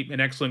already an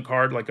excellent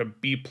card, like a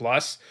B+.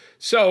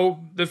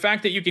 So the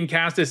fact that you can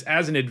cast this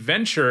as an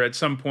adventure at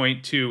some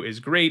point too is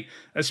great,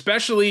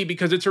 especially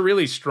because it's a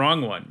really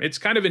strong one. It's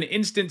kind of an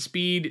instant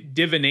speed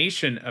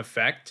divination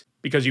effect,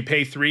 because you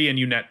pay 3 and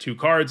you net 2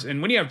 cards,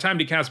 and when you have time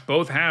to cast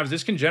both halves,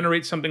 this can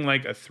generate something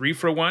like a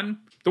 3-for-1.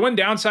 The one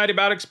downside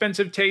about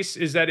Expensive Taste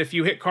is that if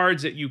you hit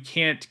cards that you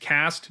can't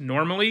cast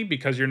normally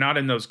because you're not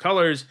in those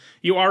colors,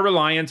 you are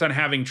reliant on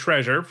having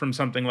treasure from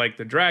something like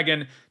the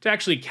dragon to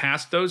actually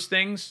cast those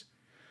things.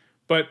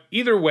 But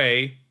either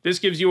way, this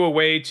gives you a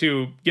way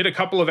to get a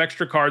couple of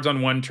extra cards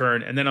on one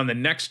turn, and then on the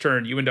next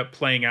turn, you end up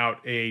playing out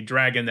a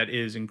dragon that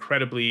is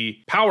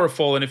incredibly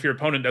powerful, and if your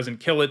opponent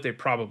doesn't kill it, they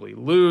probably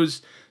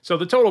lose. So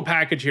the total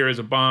package here is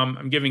a bomb.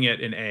 I'm giving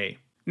it an A.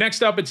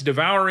 Next up, it's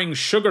Devouring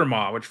Sugar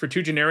Maw, which for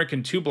 2 generic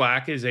and 2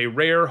 black is a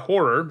rare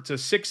horror. It's a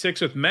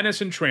 6/6 with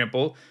menace and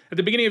trample. At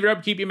the beginning of your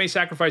upkeep, you may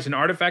sacrifice an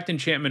artifact,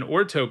 enchantment,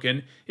 or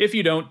token. If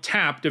you don't,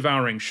 tap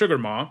Devouring Sugar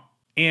Maw.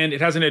 And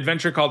it has an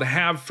adventure called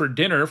Have for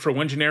Dinner for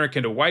 1 generic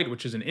and a white,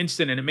 which is an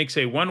instant, and it makes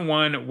a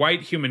 1/1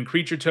 white human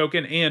creature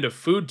token and a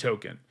food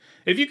token.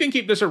 If you can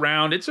keep this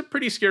around, it's a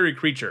pretty scary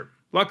creature.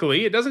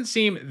 Luckily, it doesn't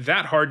seem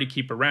that hard to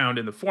keep around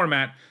in the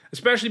format,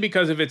 especially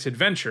because of its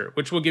adventure,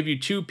 which will give you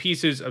 2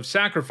 pieces of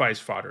sacrifice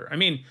fodder. I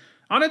mean,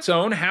 on its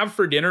own, Have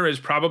for Dinner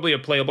is probably a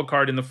playable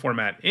card in the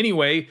format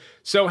anyway,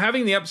 so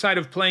having the upside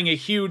of playing a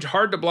huge,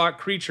 hard-to-block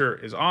creature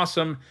is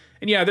awesome.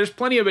 And yeah, there's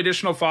plenty of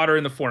additional fodder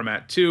in the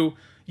format too.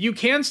 You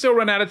can still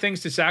run out of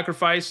things to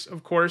sacrifice,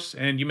 of course,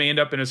 and you may end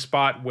up in a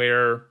spot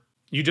where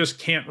you just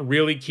can't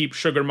really keep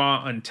Sugar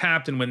Maw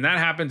untapped, and when that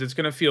happens, it's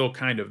going to feel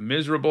kind of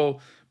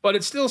miserable, but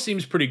it still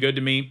seems pretty good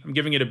to me. I'm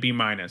giving it a B-.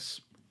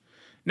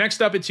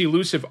 Next up, it's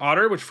Elusive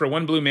Otter, which for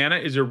 1 blue mana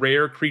is a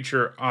rare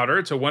creature otter.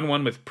 It's a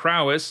 1/1 with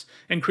prowess,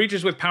 and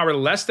creatures with power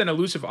less than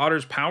Elusive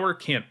Otter's power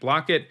can't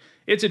block it.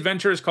 Its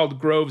adventure is called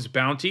Grove's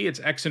Bounty. It's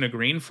X and a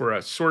green for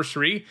a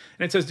sorcery,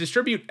 and it says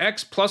distribute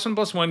X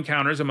 +1/+1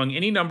 counters among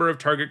any number of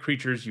target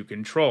creatures you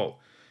control.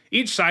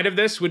 Each side of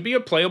this would be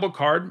a playable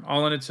card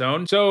all on its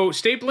own, so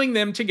stapling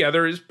them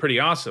together is pretty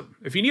awesome.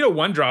 If you need a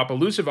 1-drop,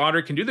 Elusive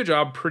Otter can do the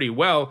job pretty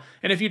well,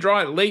 and if you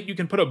draw it late, you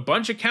can put a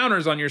bunch of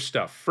counters on your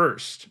stuff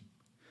first.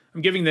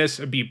 I'm giving this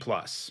a B+.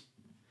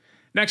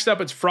 Next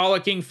up, it's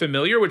Frolicking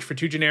Familiar, which for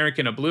 2 generic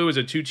and a blue is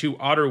a 2/2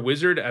 Otter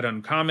Wizard at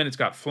uncommon. It's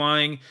got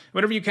flying.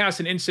 Whenever you cast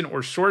an instant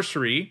or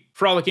sorcery,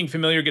 Frolicking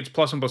Familiar gets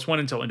 +1/+1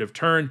 until end of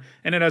turn,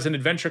 and it has an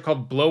adventure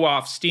called Blow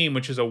Off Steam,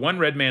 which is a 1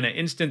 red mana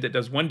instant that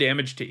does 1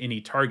 damage to any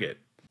target.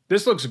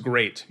 This looks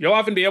great. You'll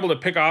often be able to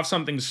pick off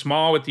something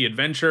small with the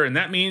adventure, and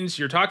that means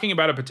you're talking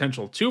about a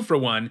potential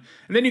 2-for-1,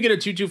 and then you get a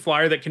 2/2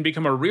 flyer that can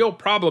become a real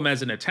problem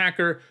as an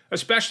attacker,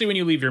 especially when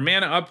you leave your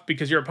mana up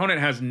because your opponent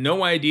has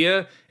no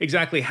idea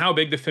exactly how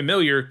big the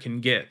familiar can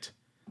get.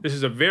 This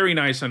is a very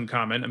nice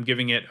uncommon. I'm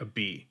giving it a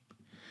B.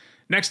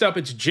 Next up,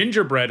 it's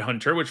Gingerbread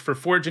Hunter, which for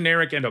 4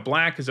 generic and a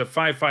black is a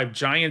 5/5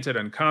 giant at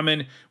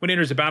uncommon. When it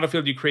enters the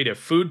battlefield, you create a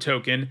food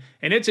token,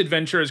 and its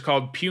adventure is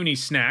called Puny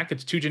Snack.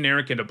 It's 2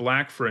 generic and a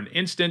black for an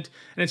instant,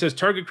 and it says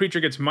target creature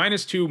gets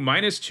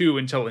 -2/-2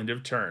 until end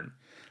of turn.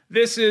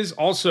 This is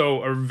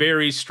also a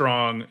very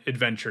strong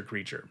adventure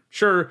creature.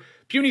 Sure,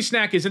 Puny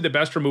Snack isn't the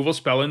best removal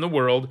spell in the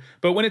world,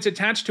 but when it's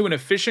attached to an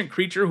efficient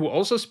creature who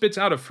also spits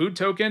out a food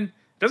token,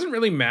 doesn't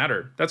really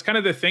matter. That's kind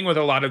of the thing with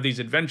a lot of these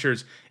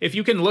adventures. If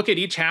you can look at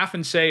each half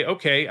and say,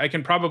 okay, I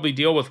can probably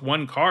deal with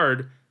 1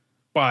 card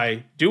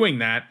by doing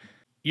that,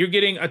 you're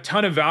getting a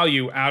ton of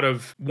value out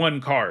of 1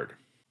 card.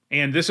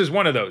 And this is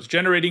one of those.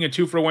 Generating a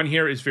 2-for-1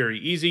 here is very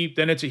easy.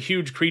 Then it's a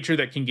huge creature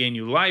that can gain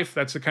you life.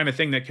 That's the kind of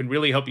thing that can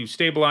really help you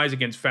stabilize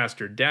against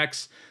faster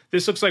decks.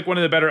 This looks like one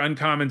of the better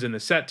uncommons in the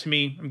set to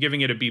me. I'm giving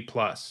it a B+.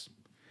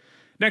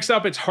 Next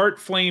up, it's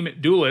Heartflame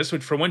Duelist,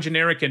 which for 1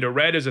 generic and a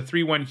red is a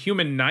 3/1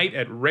 human knight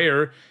at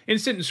rare.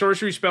 Instant and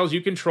sorcery spells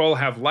you control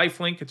have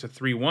lifelink. It's a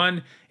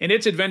 3/1, and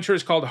its adventure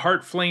is called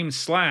Heartflame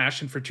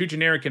Slash, and for 2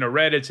 generic and a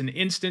red, it's an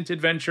instant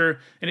adventure,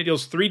 and it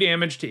deals 3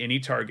 damage to any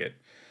target.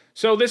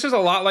 So this is a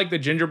lot like the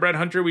Gingerbread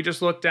Hunter we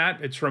just looked at.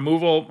 It's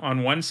removal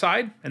on one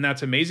side, and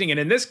that's amazing. And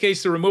in this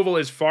case, the removal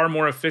is far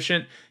more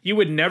efficient. You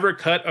would never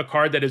cut a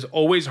card that is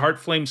always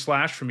Heartflame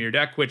Slash from your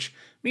deck, which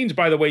means,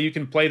 by the way, you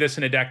can play this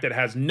in a deck that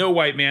has no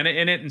white mana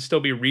in it and still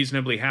be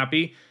reasonably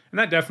happy. And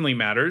that definitely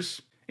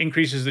matters.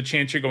 Increases the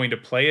chance you're going to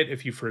play it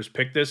if you first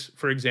pick this,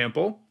 for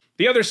example.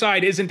 The other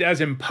side isn't as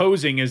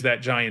imposing as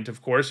that giant,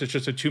 of course. It's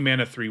just a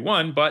 2-mana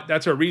 3/1, but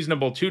that's a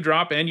reasonable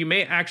 2-drop, and you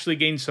may actually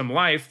gain some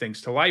life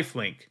thanks to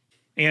lifelink.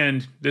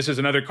 And this is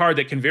another card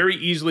that can very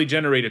easily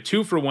generate a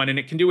 2-for-1, and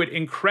it can do it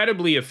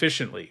incredibly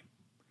efficiently.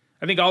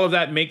 I think all of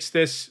that makes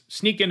this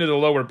sneak into the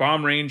lower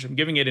bomb range. I'm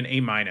giving it an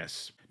A-.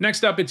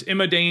 Next up, it's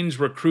Imadane's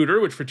Recruiter,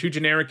 which for 2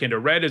 generic and a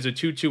red is a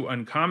 2/2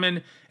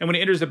 uncommon, and when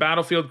it enters the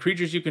battlefield,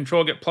 creatures you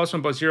control get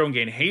 +1/+0 and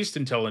gain haste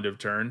until end of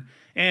turn.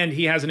 And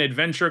he has an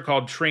adventure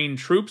called Train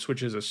Troops,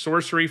 which is a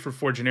sorcery for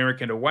 4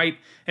 generic and a white,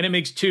 and it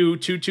makes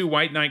 2/2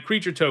 white knight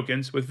creature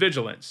tokens with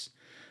vigilance.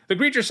 The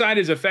creature side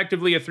is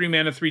effectively a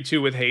 3-mana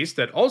 3/2 with haste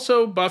that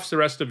also buffs the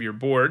rest of your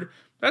board.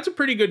 That's a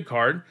pretty good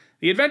card.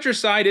 The adventure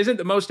side isn't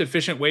the most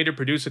efficient way to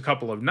produce a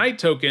couple of knight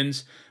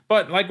tokens,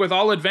 but like with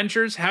all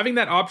adventures, having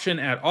that option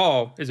at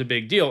all is a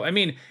big deal. I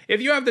mean,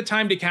 if you have the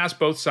time to cast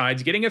both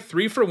sides, getting a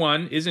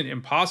 3-for-1 isn't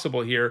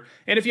impossible here,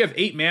 and if you have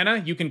 8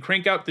 mana, you can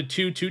crank out the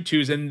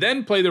 2/2/2s and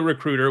then play the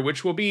Recruiter,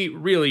 which will be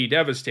really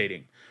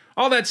devastating.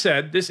 All that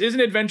said, this is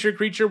an adventure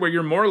creature where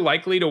you're more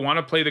likely to want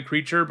to play the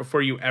creature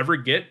before you ever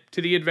get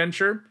to the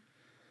adventure.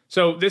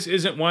 So this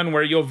isn't one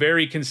where you'll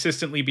very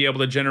consistently be able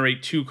to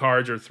generate 2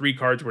 cards or 3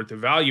 cards worth of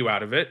value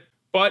out of it.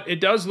 But it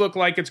does look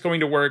like it's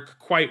going to work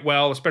quite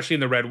well, especially in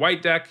the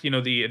red-white deck. You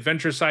know, the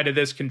adventure side of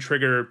this can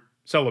trigger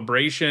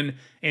Celebration,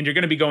 and you're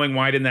going to be going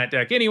wide in that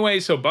deck anyway,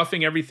 so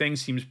buffing everything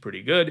seems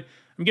pretty good.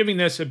 I'm giving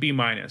this a B-.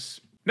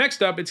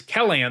 Next up, it's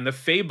Kellan, the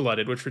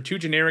Fey-Blooded, which for 2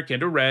 generic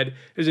and a red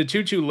is a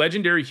 2/2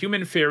 legendary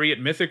human fairy at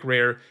Mythic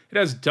Rare. It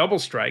has double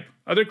strike.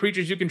 Other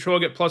creatures you control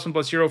get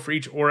 +1/+0 for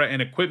each aura and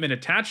equipment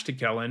attached to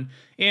Kellan,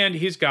 and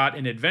he's got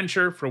an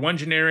adventure for 1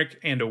 generic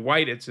and a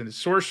white. It's a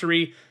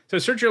sorcery. So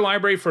search your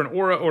library for an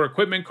aura or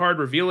equipment card,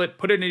 reveal it,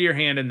 put it into your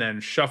hand, and then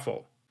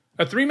shuffle.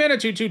 A 3-mana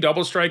 2/2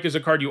 double strike is a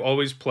card you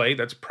always play.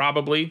 That's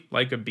probably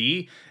like a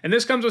B. And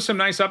this comes with some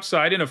nice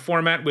upside in a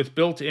format with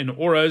built-in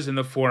auras in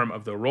the form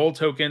of the roll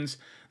tokens.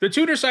 The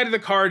tutor side of the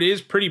card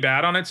is pretty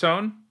bad on its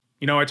own.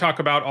 You know, I talk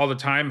about all the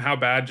time how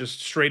bad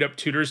just straight-up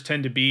tutors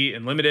tend to be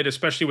in limited,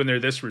 especially when they're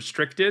this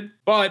restricted.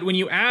 But when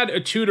you add a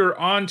tutor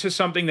onto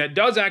something that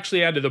does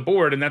actually add to the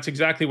board, and that's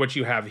exactly what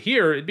you have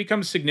here, it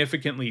becomes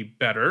significantly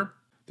better.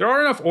 There are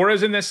enough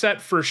auras in this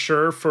set for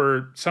sure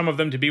for some of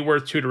them to be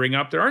worth tutoring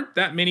up. There aren't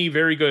that many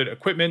very good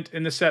equipment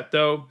in the set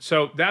though,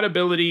 so that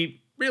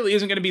ability really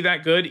isn't going to be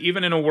that good,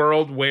 even in a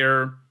world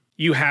where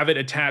you have it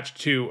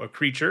attached to a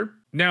creature.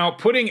 Now,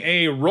 putting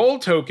a roll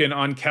token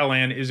on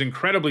Kellan is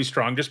incredibly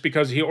strong just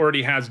because he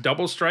already has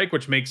double strike,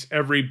 which makes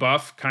every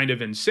buff kind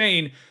of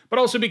insane, but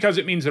also because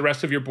it means the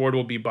rest of your board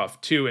will be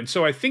buffed too. And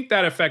so I think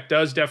that effect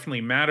does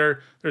definitely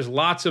matter. There's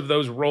lots of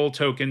those roll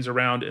tokens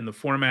around in the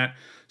format.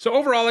 So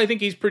overall, I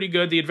think he's pretty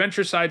good. The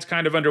adventure side's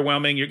kind of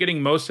underwhelming. You're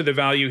getting most of the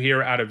value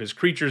here out of his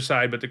creature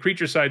side, but the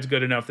creature side's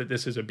good enough that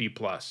this is a B+.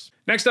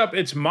 Next up,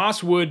 it's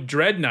Mosswood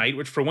Dread Knight,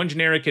 which for 1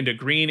 generic and a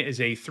green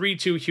is a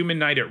 3/2 human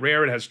knight at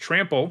rare. It has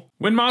trample.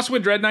 When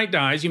Mosswood Dread Knight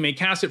dies, you may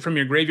cast it from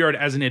your graveyard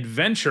as an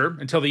adventure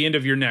until the end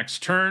of your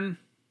next turn.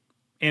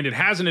 And it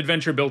has an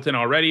adventure built in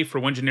already. For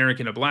 1 generic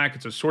and a black,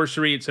 it's a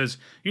sorcery. It says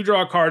you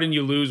draw a card and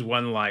you lose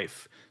 1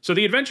 life. So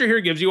the adventure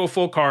here gives you a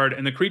full card,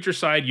 and the creature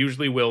side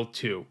usually will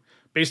too.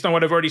 Based on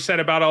what I've already said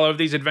about all of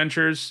these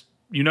adventures,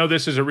 you know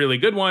this is a really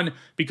good one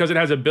because it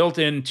has a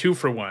built-in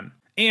 2-for-1.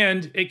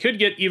 And it could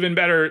get even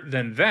better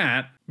than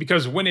that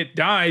because when it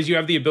dies, you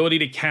have the ability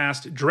to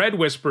cast Dread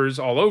Whispers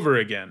all over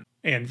again.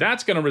 And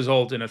that's going to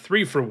result in a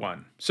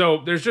 3-for-1.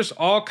 So there's just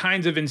all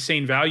kinds of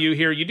insane value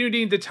here. You do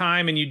need the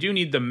time and you do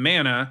need the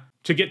mana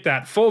to get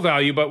that full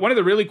value. But one of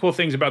the really cool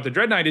things about the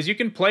Dread Knight is you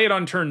can play it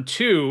on turn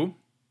 2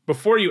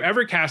 before you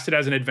ever cast it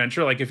as an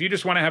adventure. Like if you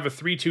just want to have a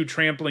 3/2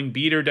 trampling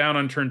beater down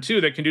on turn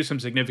 2 that can do some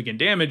significant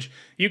damage,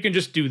 you can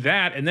just do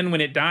that, and then when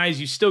it dies,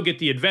 you still get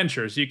the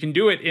adventure. So you can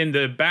do it in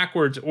the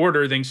backwards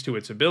order thanks to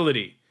its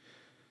ability.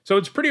 So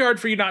it's pretty hard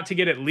for you not to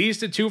get at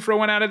least a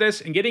 2-for-1 out of this,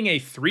 and getting a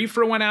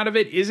 3-for-1 out of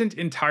it isn't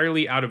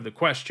entirely out of the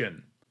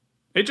question.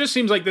 It just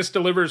seems like this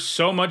delivers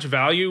so much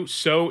value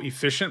so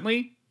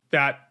efficiently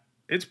that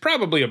it's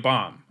probably a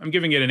bomb. I'm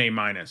giving it an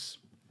A-.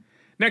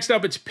 Next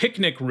up, it's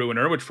Picnic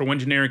Ruiner, which for 1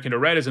 generic and a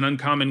red is an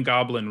uncommon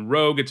goblin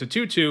rogue. It's a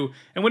 2/2,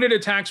 and when it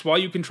attacks while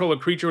you control a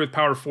creature with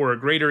power 4 or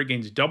greater, it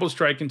gains double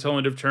strike until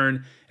end of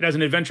turn. It has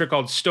an adventure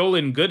called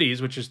Stolen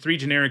Goodies, which is 3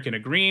 generic and a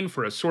green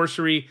for a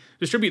sorcery.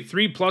 Distribute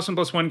 3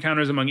 +1/+1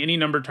 counters among any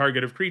numbered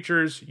target of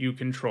creatures you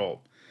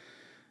control.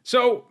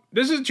 So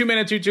this is a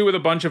 2-mana 2/2 with a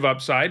bunch of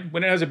upside.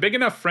 When it has a big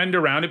enough friend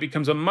around, it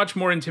becomes a much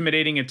more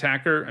intimidating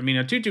attacker. I mean,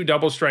 a 2/2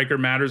 double striker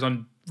matters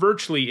on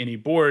virtually any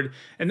board,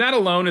 and that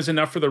alone is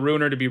enough for the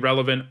Ruiner to be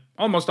relevant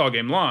almost all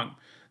game long.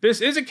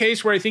 This is a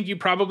case where I think you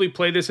probably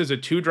play this as a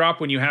 2-drop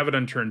when you have it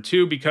on turn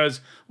 2,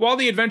 because while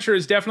the adventure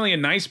is definitely a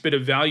nice bit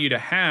of value to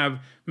have,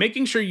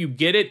 making sure you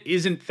get it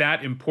isn't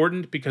that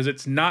important because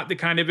it's not the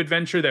kind of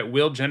adventure that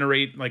will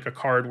generate like a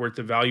card worth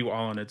of value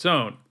all on its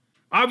own.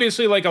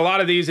 Obviously, like a lot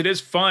of these, it is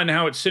fun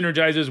how it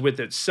synergizes with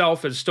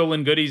itself, as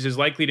Stolen Goodies is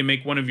likely to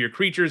make one of your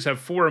creatures have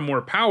 4 or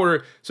more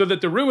power so that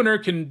the Ruiner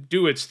can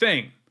do its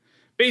thing.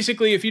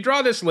 Basically, if you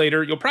draw this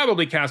later, you'll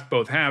probably cast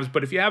both halves,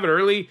 but if you have it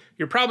early,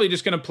 you're probably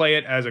just going to play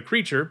it as a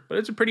creature, but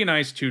it's a pretty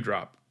nice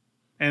 2-drop.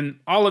 And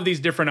all of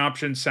these different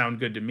options sound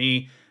good to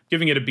me,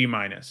 giving it a B-.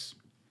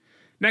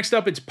 Next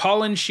up, it's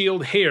Pollen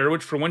Shield Hare,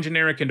 which for 1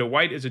 generic and a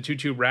white is a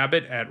 2/2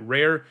 rabbit at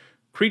rare.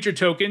 Creature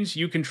tokens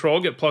you control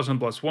get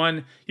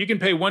 +1/+1. You can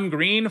pay 1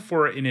 green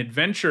for an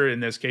adventure. In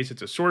this case,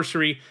 it's a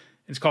sorcery.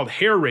 It's called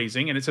Hair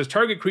Raising, and it says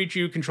target creature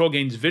you control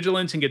gains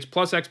vigilance and gets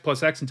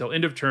 +X/+X until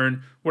end of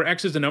turn, where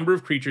X is the number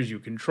of creatures you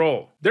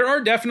control. There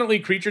are definitely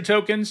creature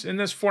tokens in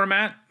this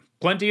format.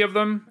 Plenty of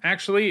them,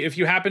 actually. If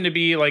you happen to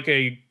be like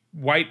a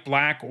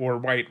white-black or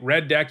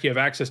white-red deck, you have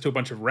access to a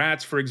bunch of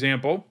rats, for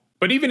example.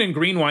 But even in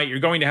green-white, you're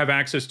going to have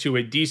access to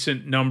a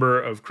decent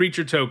number of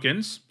creature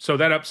tokens, so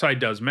that upside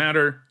does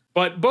matter.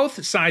 But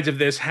both sides of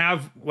this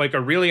have like a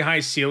really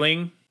high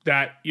ceiling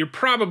that you're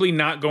probably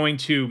not going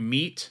to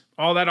meet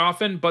all that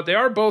often, but they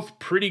are both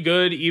pretty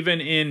good even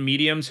in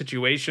medium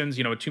situations.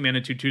 You know, a 2-mana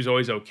 2/2 is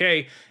always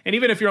okay. And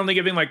even if you're only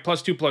giving like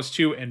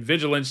 +2/+2 and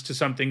vigilance to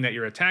something that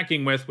you're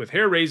attacking with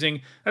Hair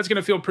Raising, that's going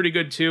to feel pretty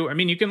good too. I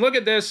mean, you can look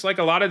at this like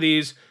a lot of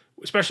these,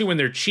 especially when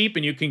they're cheap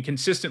and you can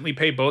consistently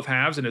pay both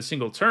halves in a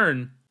single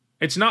turn.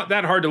 It's not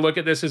that hard to look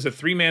at this as a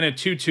 3-mana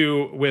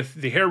 2/2 with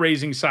the Hair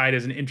Raising side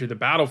as an enter the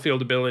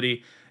battlefield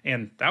ability,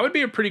 and that would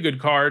be a pretty good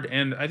card,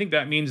 and I think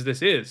that means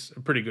this is a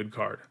pretty good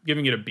card,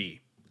 giving it a B.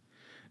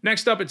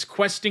 Next up, it's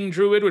Questing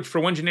Druid, which for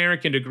 1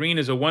 generic into green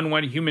is a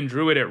 1/1 human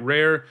druid at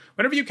rare.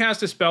 Whenever you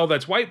cast a spell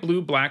that's white,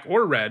 blue, black,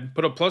 or red,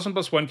 put a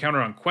 +1/+1 counter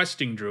on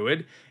Questing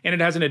Druid, and it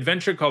has an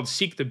adventure called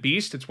Seek the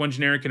Beast. It's 1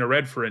 generic and a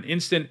red for an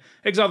instant.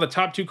 Exile the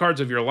top 2 cards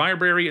of your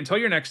library. Until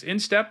your next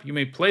end step, you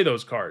may play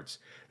those cards.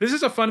 This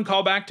is a fun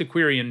callback to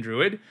Quirion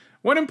Druid.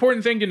 One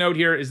important thing to note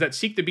here is that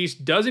Seek the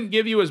Beast doesn't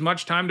give you as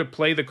much time to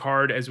play the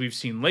card as we've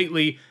seen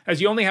lately,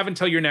 as you only have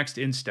until your next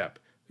end step.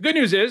 The good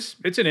news is,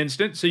 it's an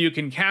instant, so you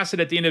can cast it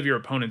at the end of your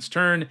opponent's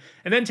turn,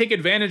 and then take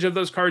advantage of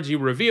those cards you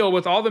reveal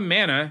with all the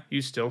mana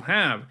you still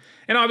have.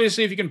 And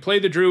obviously, if you can play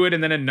the Druid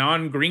and then a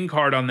non-green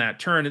card on that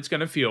turn, it's going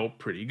to feel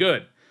pretty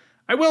good.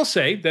 I will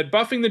say that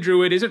buffing the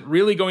Druid isn't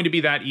really going to be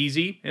that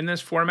easy in this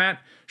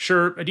format.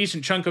 Sure, a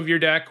decent chunk of your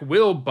deck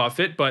will buff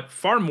it, but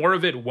far more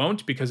of it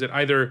won't because it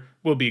either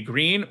will be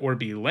green or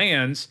be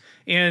lands,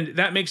 and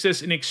that makes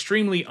this an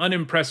extremely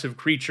unimpressive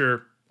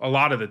creature a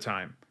lot of the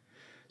time.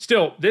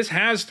 Still, this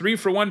has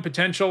 3-for-1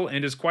 potential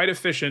and is quite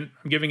efficient.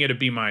 I'm giving it a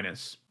B-.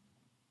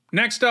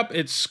 Next up,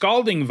 it's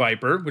Scalding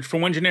Viper, which for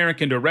 1 generic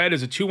into red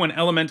is a 2/1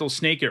 elemental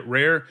snake at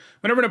rare.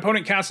 Whenever an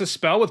opponent casts a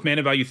spell with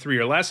mana value 3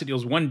 or less, it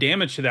deals 1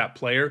 damage to that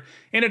player,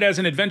 and it has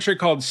an adventure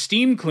called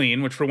Steam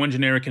Clean, which for 1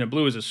 generic into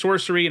blue is a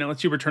sorcery, and it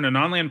lets you return a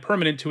non-land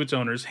permanent to its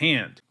owner's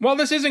hand. While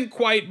this isn't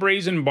quite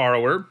Brazen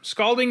Borrower,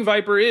 Scalding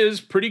Viper is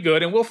pretty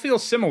good and will feel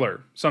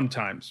similar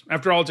sometimes.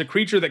 After all, it's a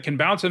creature that can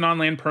bounce a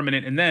non-land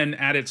permanent and then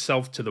add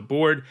itself to the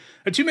board.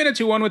 A 2-mana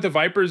 2/1 with the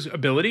Viper's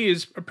ability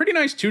is a pretty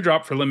nice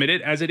 2-drop for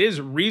limited, as it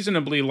is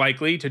reasonably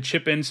likely to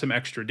chip in some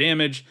extra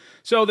damage,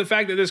 so the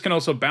fact that this can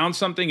also bounce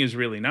something is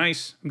really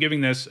nice. I'm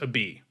giving this a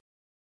B.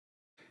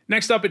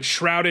 Next up, it's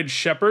Shrouded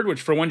Shepherd,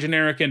 which for 1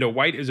 generic and a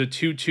white is a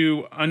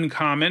 2/2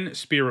 uncommon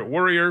Spirit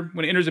Warrior.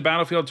 When it enters the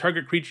battlefield,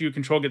 target creature you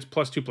control gets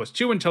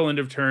 +2/+2 until end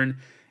of turn,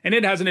 and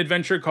it has an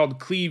adventure called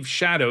Cleave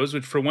Shadows,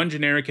 which for 1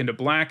 generic and a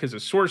black is a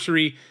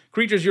sorcery.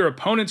 Creatures your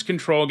opponents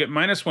control get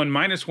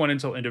 -1/-1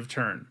 until end of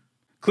turn.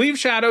 Cleave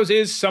Shadows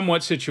is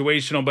somewhat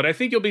situational, but I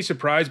think you'll be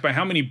surprised by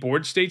how many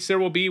board states there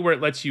will be where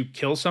it lets you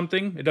kill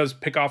something. It does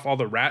pick off all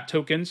the rat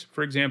tokens,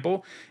 for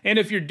example. And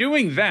if you're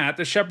doing that,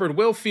 the Shepherd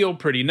will feel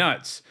pretty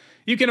nuts.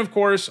 You can, of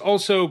course,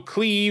 also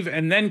cleave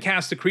and then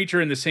cast the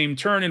creature in the same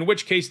turn, in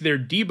which case their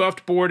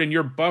debuffed board and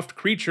your buffed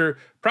creature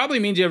probably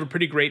means you have a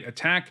pretty great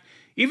attack.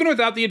 Even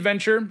without the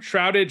adventure,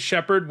 Shrouded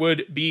Shepherd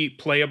would be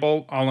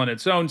playable all on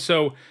its own,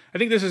 so I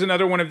think this is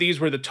another one of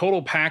these where the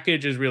total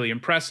package is really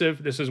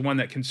impressive. This is one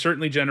that can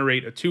certainly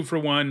generate a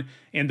 2-for-1,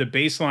 and the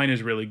baseline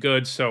is really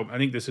good, so I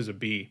think this is a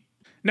B.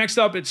 Next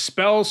up, it's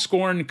Spell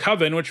Scorn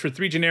Coven, which for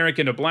 3 generic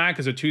and a black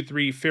is a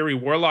 2/3 Fairy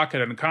Warlock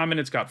at uncommon.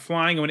 It's got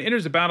flying, and when it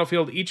enters the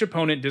battlefield, each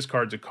opponent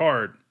discards a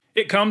card.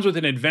 It comes with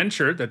an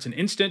adventure that's an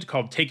instant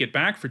called Take It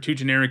Back for 2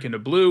 generic and a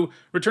blue.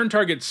 Return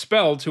target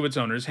spell to its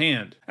owner's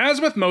hand. As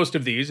with most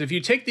of these, if you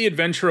take the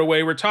adventure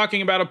away, we're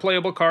talking about a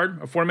playable card.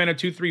 A 4-mana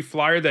 2/3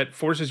 flyer that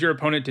forces your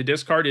opponent to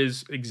discard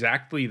is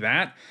exactly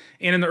that.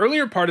 And in the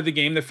earlier part of the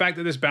game, the fact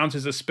that this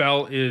bounces a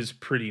spell is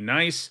pretty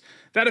nice.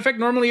 That effect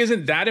normally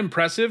isn't that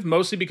impressive,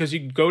 mostly because you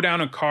go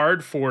down a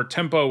card for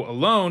tempo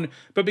alone,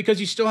 but because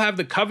you still have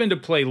the Coven to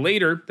play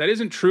later, that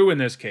isn't true in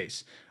this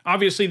case.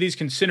 Obviously, these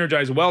can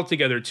synergize well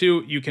together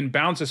too. You can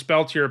bounce a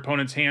spell to your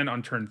opponent's hand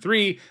on turn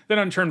 3, then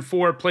on turn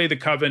 4, play the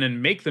Coven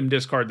and make them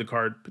discard the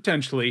card,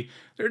 potentially.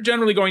 They're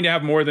generally going to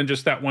have more than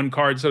just that one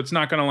card, so it's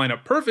not going to line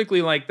up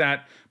perfectly like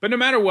that. But no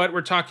matter what,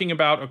 we're talking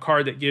about a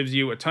card that gives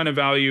you a ton of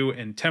value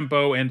and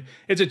tempo, and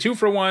it's a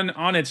 2-for-1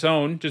 on its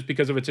own, just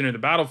because of its enter the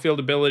battlefield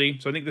ability.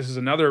 So I think this is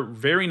another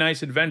very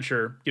nice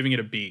adventure, giving it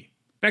a B.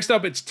 Next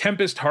up, it's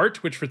Tempest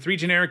Heart, which for 3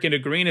 generic and a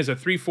green is a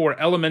 3/4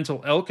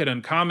 elemental elk at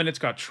uncommon. It's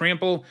got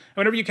trample. And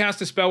whenever you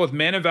cast a spell with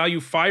mana value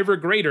 5 or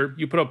greater,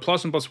 you put a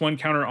 +1/+1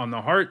 counter on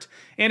the heart.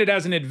 And it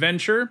has an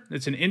adventure.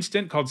 It's an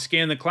instant called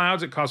Scan the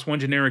Clouds. It costs 1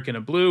 generic and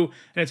a blue.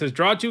 And it says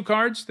draw 2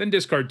 cards, then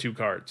discard 2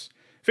 cards.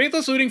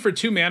 Faithless Looting for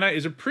 2 mana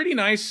is a pretty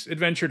nice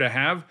adventure to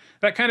have.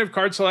 That kind of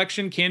card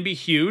selection can be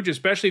huge,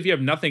 especially if you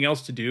have nothing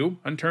else to do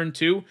on turn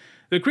 2.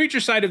 The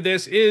creature side of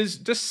this is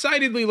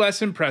decidedly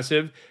less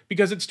impressive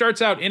because it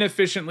starts out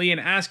inefficiently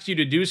and asks you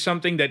to do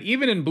something that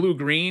even in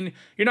blue-green,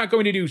 you're not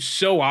going to do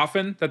so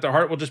often that the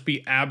heart will just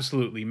be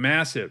absolutely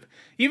massive.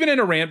 Even in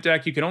a ramp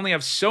deck, you can only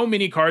have so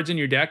many cards in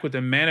your deck with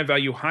a mana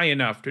value high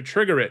enough to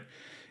trigger it.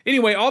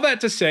 Anyway, all that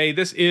to say,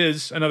 this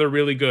is another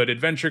really good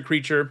adventure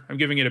creature. I'm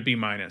giving it a B-.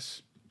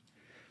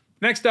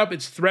 Next up,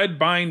 it's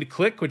Threadbind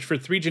Click, which for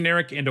 3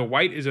 generic and a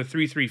white is a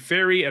 3/3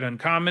 fairy at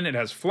uncommon. It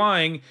has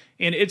flying,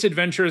 and its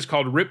adventure is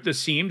called Rip the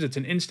Seams. It's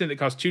an instant that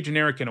costs 2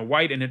 generic and a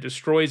white, and it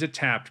destroys a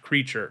tapped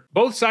creature.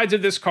 Both sides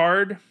of this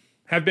card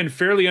have been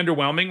fairly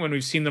underwhelming when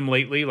we've seen them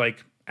lately,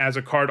 like as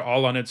a card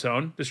all on its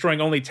own.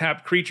 Destroying only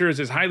tapped creatures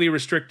is highly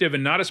restrictive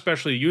and not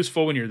especially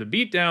useful when you're the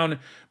beatdown,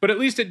 but at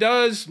least it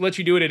does let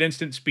you do it at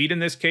instant speed in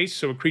this case,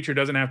 so a creature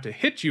doesn't have to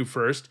hit you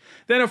first.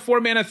 Then a 4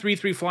 mana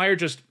 3/3 flyer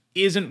just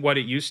isn't what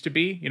it used to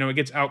be. You know, it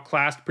gets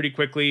outclassed pretty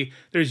quickly.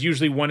 There's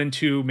usually 1 and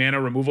 2 mana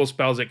removal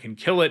spells that can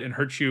kill it and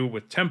hurt you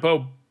with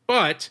tempo,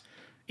 but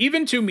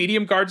even 2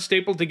 medium cards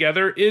stapled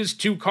together is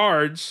 2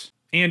 cards,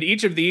 and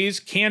each of these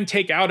can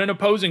take out an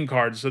opposing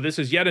card, so this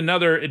is yet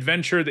another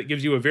adventure that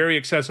gives you a very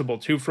accessible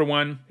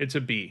 2-for-1. It's a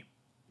B.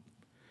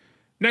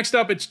 Next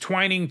up, it's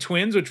Twining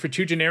Twins, which for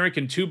 2 generic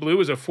and 2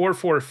 blue is a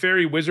 4/4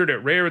 fairy wizard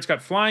at rare. It's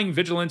got flying,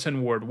 vigilance,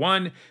 and ward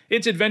 1.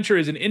 Its adventure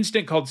is an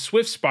instant called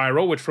Swift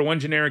Spiral, which for 1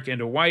 generic and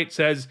a white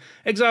says,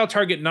 exile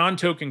target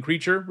non-token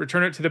creature,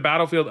 return it to the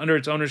battlefield under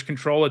its owner's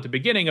control at the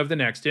beginning of the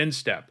next end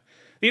step.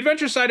 The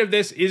adventure side of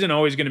this isn't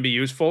always going to be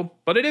useful,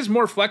 but it is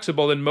more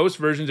flexible than most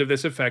versions of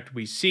this effect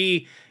we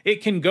see.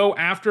 It can go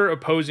after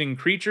opposing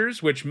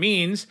creatures, which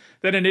means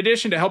that in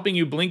addition to helping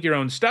you blink your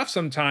own stuff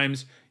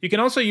sometimes, you can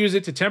also use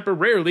it to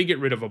temporarily get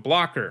rid of a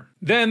blocker.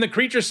 Then the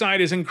creature side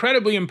is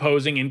incredibly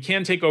imposing and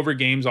can take over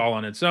games all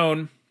on its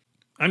own.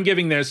 I'm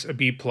giving this a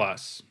B+.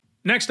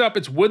 Next up,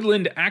 it's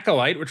Woodland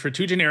Acolyte, which for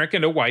 2 generic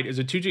and a white is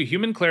a 2/2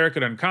 human cleric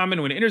at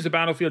uncommon. When it enters the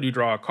battlefield, you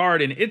draw a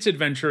card, and its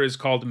adventure is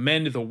called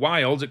Mend the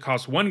Wilds. It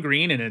costs 1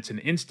 green, and it's an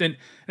instant,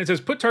 and it says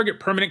put target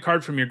permanent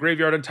card from your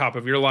graveyard on top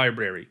of your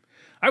library.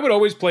 I would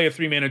always play a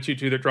 3 mana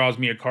 2/2 that draws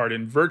me a card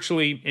in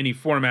virtually any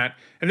format,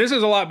 and this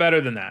is a lot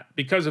better than that.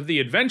 Because of the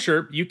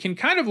adventure, you can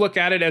kind of look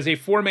at it as a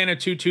 4 mana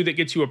 2/2 that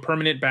gets you a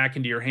permanent back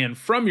into your hand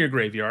from your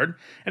graveyard,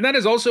 and that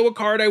is also a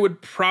card I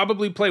would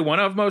probably play one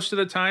of most of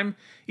the time.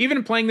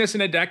 Even playing this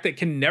in a deck that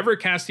can never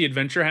cast the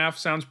adventure half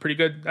sounds pretty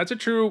good. That's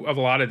true of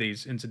a lot of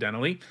these,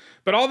 incidentally.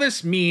 But all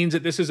this means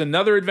that this is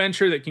another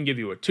adventure that can give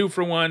you a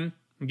 2-for-1.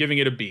 I'm giving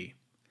it a B.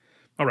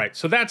 All right,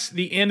 so that's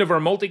the end of our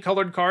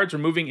multicolored cards. We're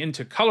moving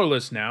into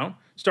colorless now,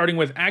 starting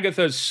with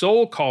Agatha's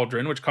Soul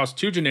Cauldron, which costs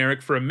 2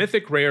 generic for a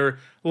mythic rare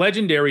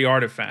legendary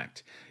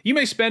artifact. You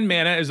may spend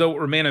mana as though it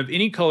were mana of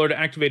any color to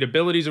activate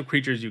abilities of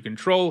creatures you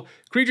control.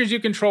 Creatures you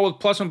control with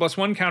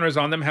 +1/+1 counters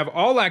on them have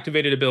all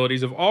activated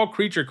abilities of all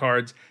creature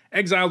cards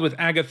exiled with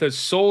Agatha's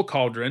Soul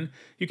Cauldron.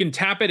 You can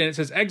tap it and it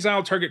says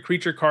exile target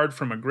creature card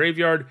from a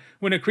graveyard.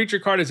 When a creature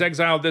card is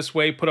exiled this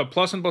way, put a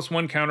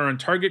 +1/+1 counter on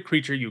target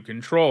creature you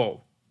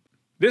control.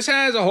 This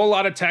has a whole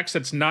lot of text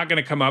that's not going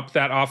to come up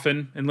that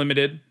often in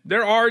Limited.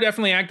 There are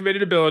definitely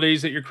activated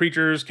abilities that your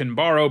creatures can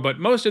borrow, but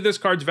most of this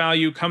card's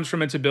value comes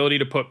from its ability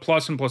to put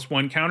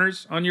 +1/+1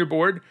 counters on your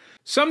board.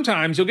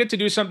 Sometimes you'll get to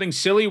do something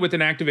silly with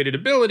an activated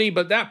ability,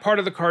 but that part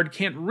of the card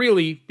can't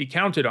really be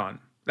counted on.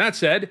 That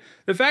said,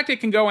 the fact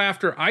it can go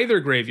after either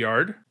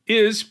graveyard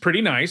is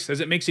pretty nice, as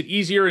it makes it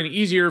easier and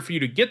easier for you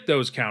to get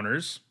those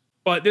counters.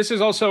 But this is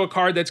also a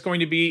card that's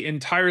going to be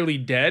entirely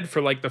dead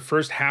for like the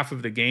first half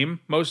of the game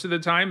most of the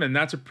time, and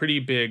that's a pretty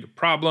big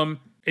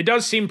problem. It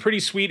does seem pretty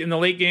sweet in the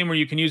late game where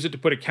you can use it to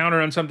put a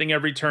counter on something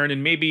every turn,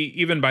 and maybe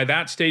even by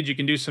that stage you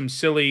can do some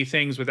silly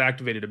things with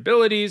activated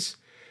abilities,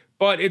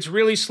 but it's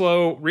really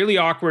slow, really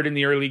awkward in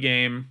the early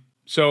game,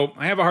 so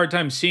I have a hard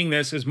time seeing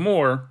this as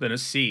more than a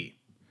C.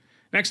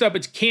 Next up,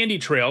 it's Candy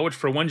Trail, which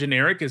for 1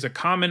 generic is a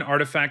common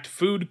artifact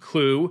food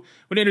clue.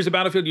 When it enters the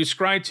battlefield, you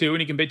scry 2,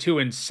 and you can pay 2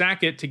 and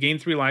sack it to gain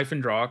 3 life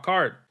and draw a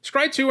card.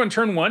 Scry 2 on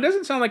turn 1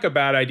 doesn't sound like a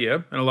bad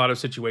idea in a lot of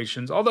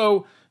situations,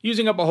 although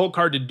using up a whole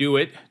card to do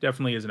it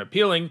definitely isn't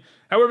appealing.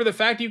 However, the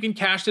fact you can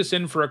cash this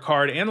in for a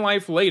card and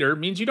life later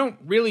means you don't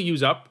really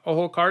use up a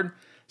whole card.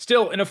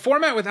 Still, in a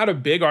format without a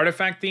big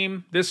artifact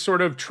theme, this sort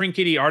of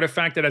trinkety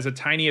artifact that has a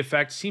tiny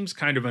effect seems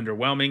kind of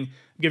underwhelming,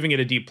 giving it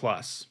a D+.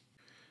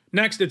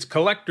 Next, it's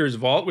Collector's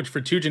Vault, which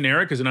for 2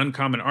 generic is an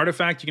uncommon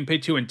artifact. You can pay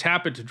 2 and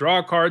tap it to draw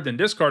a card, then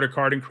discard a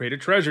card and create a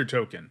treasure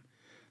token.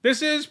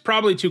 This is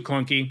probably too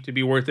clunky to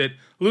be worth it.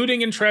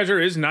 Looting and treasure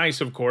is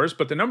nice, of course,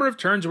 but the number of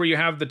turns where you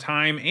have the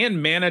time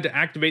and mana to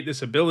activate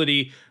this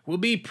ability will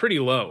be pretty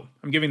low.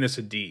 I'm giving this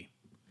a D.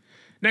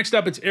 Next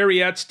up, it's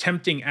Ariette's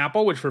Tempting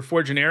Apple, which for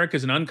 4 generic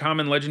is an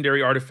uncommon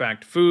legendary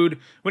artifact food.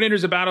 When it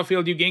enters the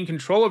battlefield, you gain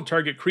control of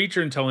target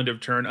creature until end of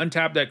turn.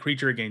 Untap that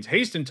creature, it gains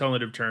haste until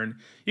end of turn.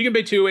 You can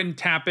pay 2 and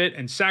tap it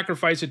and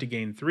sacrifice it to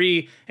gain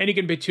 3, and you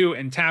can pay 2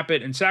 and tap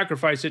it and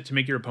sacrifice it to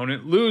make your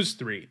opponent lose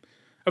 3.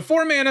 A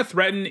 4-mana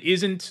Threaten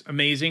isn't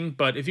amazing,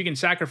 but if you can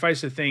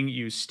sacrifice a thing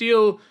you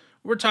steal,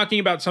 we're talking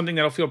about something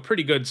that'll feel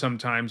pretty good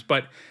sometimes.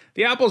 But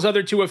the Apple's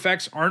other 2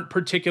 effects aren't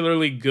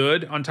particularly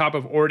good, on top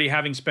of already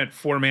having spent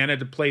 4 mana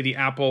to play the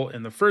Apple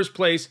in the first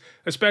place,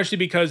 especially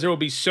because there will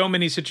be so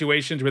many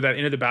situations where that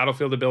into the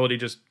battlefield ability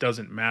just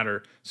doesn't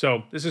matter.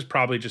 So this is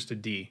probably just a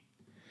D.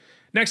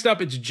 Next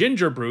up, it's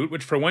Ginger Brute,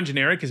 which for 1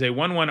 generic is a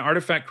 1/1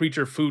 artifact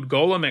creature food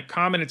golem. At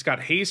common, it's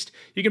got haste.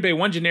 You can pay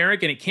 1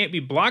 generic, and it can't be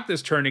blocked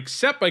this turn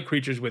except by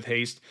creatures with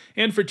haste.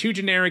 And for 2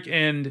 generic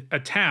and a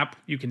tap,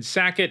 you can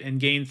sack it and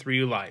gain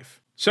 3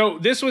 life. So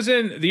this was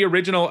in the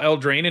original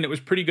Eldraine, and it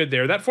was pretty good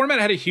there. That format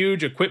had a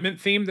huge equipment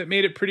theme that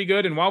made it pretty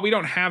good, and while we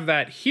don't have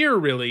that here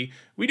really,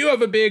 we do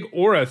have a big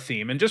aura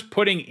theme, and just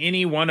putting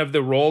any one of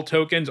the role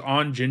tokens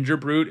on Ginger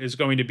Brute is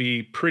going to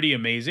be pretty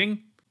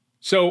amazing.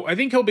 So I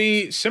think he'll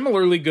be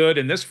similarly good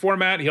in this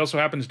format. He also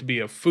happens to be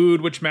a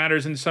food, which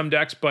matters in some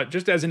decks, but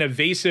just as an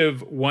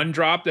evasive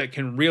 1-drop that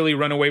can really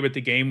run away with the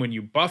game when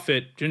you buff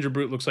it, Ginger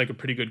Brute looks like a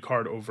pretty good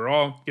card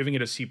overall, giving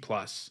it a C+.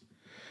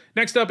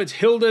 Next up, it's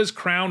Hilda's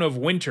Crown of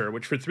Winter,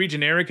 which for 3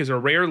 generic is a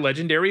rare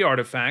legendary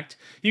artifact.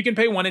 You can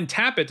pay 1 and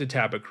tap it to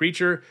tap a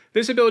creature.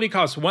 This ability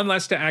costs 1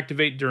 less to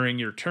activate during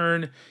your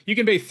turn. You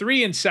can pay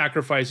 3 and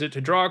sacrifice it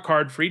to draw a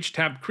card for each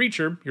tapped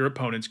creature your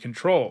opponents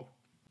control.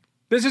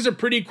 This is a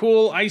pretty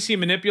cool Icy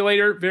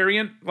Manipulator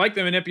variant. Like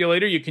the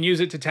Manipulator, you can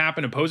use it to tap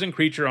an opposing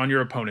creature on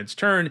your opponent's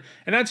turn,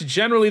 and that's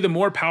generally the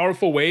more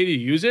powerful way to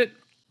use it,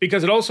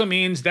 because it also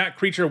means that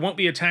creature won't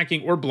be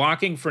attacking or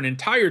blocking for an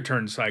entire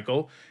turn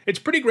cycle. It's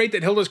pretty great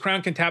that Hilda's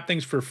Crown can tap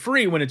things for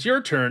free when it's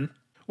your turn,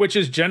 which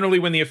is generally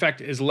when the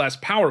effect is less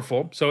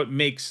powerful, so it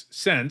makes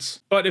sense.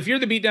 But if you're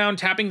the beatdown,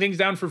 tapping things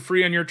down for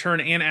free on your turn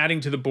and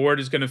adding to the board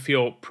is going to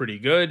feel pretty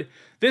good.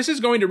 This is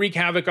going to wreak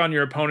havoc on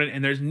your opponent,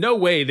 and there's no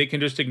way they can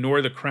just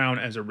ignore the crown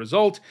as a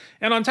result.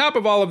 And on top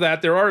of all of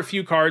that, there are a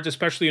few cards,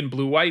 especially in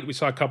blue-white, we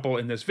saw a couple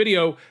in this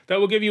video, that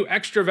will give you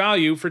extra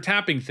value for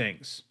tapping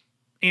things.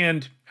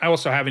 And I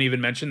also haven't even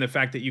mentioned the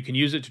fact that you can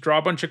use it to draw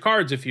a bunch of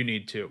cards if you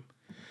need to.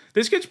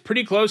 This gets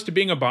pretty close to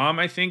being a bomb,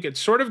 I think. It's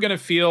sort of going to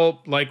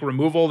feel like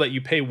removal that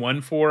you pay 1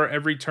 for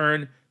every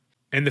turn.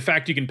 And the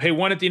fact you can pay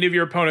 1 at the end of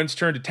your opponent's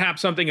turn to tap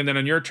something, and then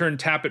on your turn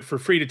tap it for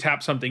free to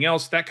tap something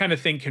else, that kind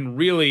of thing can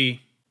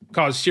really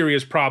cause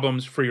serious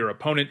problems for your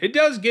opponent. It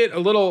does get a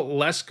little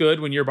less good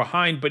when you're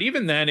behind, but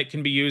even then it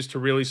can be used to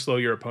really slow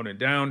your opponent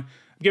down.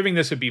 I'm giving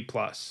this a B+.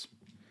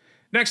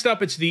 Next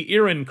up, it's the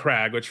Iron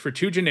Crag, which for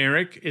 2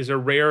 generic is a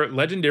rare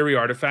legendary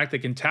artifact that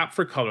can tap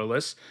for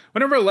colorless.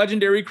 Whenever a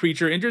legendary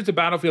creature enters the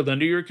battlefield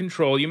under your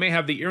control, you may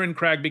have the Iron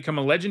Crag become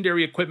a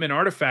legendary equipment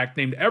artifact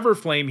named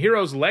Everflame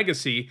Hero's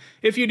Legacy.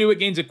 If you do, it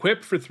gains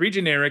equipped for 3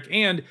 generic,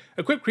 and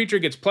equipped creature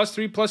gets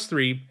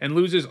 +3/+3 and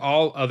loses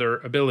all other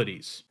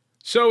abilities.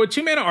 So a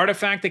 2-mana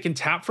artifact that can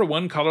tap for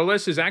 1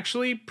 colorless is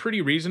actually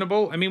pretty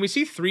reasonable. I mean, we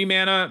see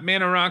 3-mana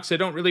mana rocks that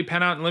don't really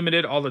pan out in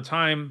limited all the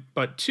time,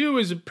 but 2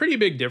 is a pretty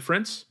big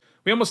difference.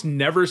 We almost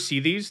never see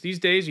these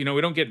days. You know,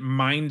 we don't get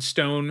Mind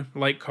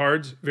Stone-like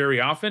cards very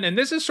often. And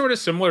this is sort of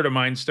similar to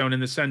Mind Stone in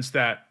the sense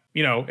that,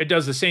 you know, it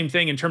does the same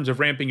thing in terms of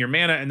ramping your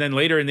mana, and then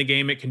later in the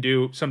game it can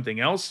do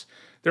something else.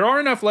 There are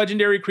enough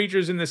legendary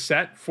creatures in this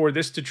set for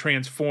this to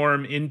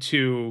transform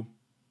into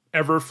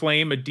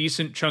Everflame a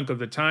decent chunk of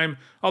the time.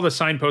 All the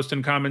Signpost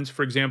uncommons,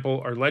 for example,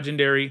 are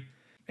legendary.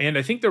 And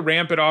I think the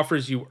ramp it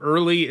offers you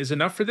early is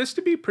enough for this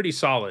to be pretty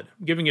solid.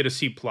 I'm giving it a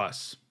C+.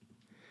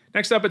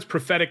 Next up, it's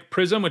Prophetic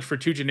Prism, which for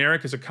 2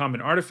 generic is a common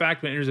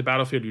artifact. When it enters the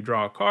battlefield, you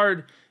draw a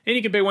card, and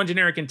you can pay 1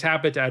 generic and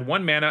tap it to add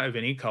 1 mana of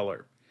any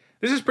color.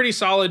 This is pretty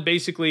solid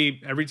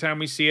basically every time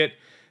we see it.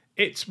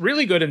 It's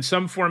really good in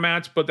some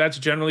formats, but that's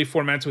generally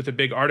formats with a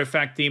big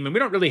artifact theme, and we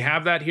don't really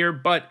have that here,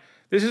 but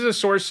this is a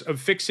source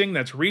of fixing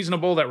that's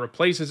reasonable, that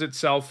replaces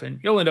itself, and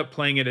you'll end up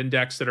playing it in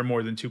decks that are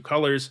more than 2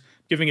 colors,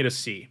 giving it a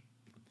C.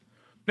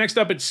 Next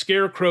up, it's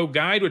Scarecrow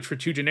Guide, which for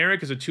 2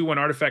 generic is a 2/1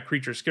 artifact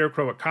creature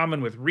Scarecrow at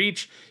common with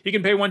reach. You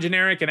can pay 1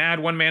 generic and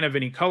add 1 mana of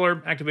any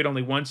color, activate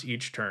only once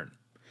each turn.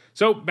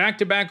 So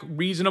back-to-back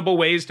reasonable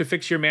ways to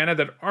fix your mana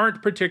that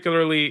aren't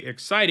particularly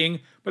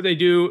exciting, but they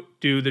do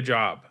the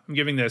job. I'm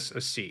giving this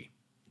a C.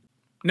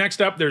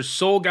 Next up, there's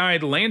Soul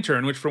Guide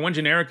Lantern, which for 1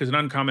 generic is an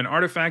uncommon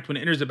artifact. When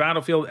it enters the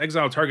battlefield,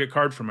 exile target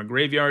card from a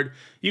graveyard.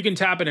 You can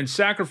tap it and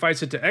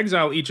sacrifice it to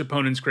exile each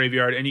opponent's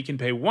graveyard, and you can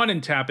pay 1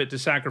 and tap it to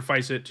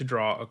sacrifice it to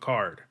draw a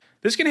card.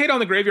 This can hit on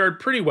the graveyard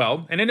pretty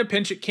well, and in a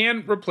pinch it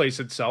can replace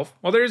itself.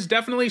 While there is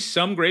definitely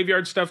some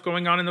graveyard stuff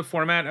going on in the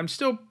format, I'm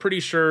still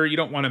pretty sure you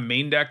don't want to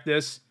main deck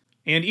this.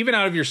 And even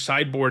out of your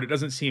sideboard, it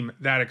doesn't seem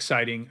that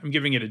exciting. I'm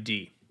giving it a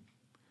D.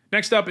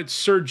 Next up, it's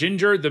Sir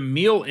Ginger the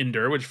Meal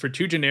Ender, which for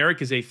 2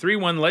 generic is a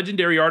 3/1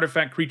 legendary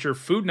artifact creature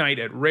Food Knight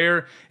at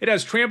rare. It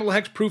has trample,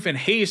 hexproof, and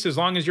haste as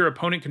long as your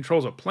opponent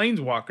controls a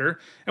planeswalker.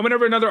 And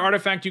whenever another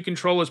artifact you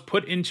control is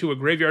put into a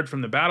graveyard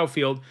from the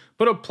battlefield,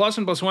 put a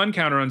 +1/+1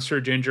 counter on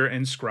Sir Ginger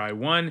and scry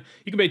 1.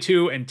 You can pay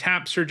 2 and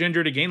tap Sir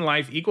Ginger to gain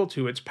life equal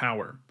to its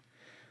power.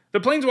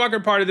 The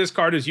planeswalker part of this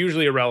card is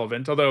usually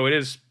irrelevant, although it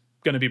is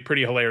going to be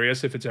pretty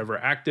hilarious if it's ever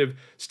active.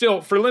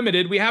 Still, for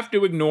limited, we have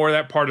to ignore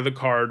that part of the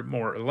card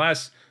more or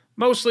less.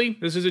 Mostly,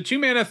 this is a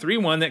 2-mana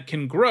 3/1 that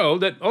can grow,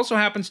 that also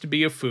happens to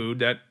be a food,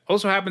 that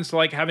also happens to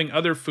like having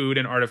other food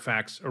and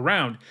artifacts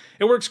around.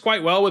 It works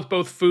quite well with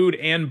both food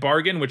and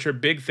bargain, which are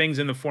big things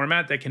in the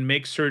format that can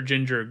make Sir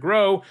Ginger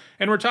grow,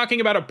 and we're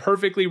talking about a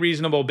perfectly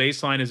reasonable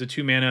baseline as a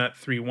 2-mana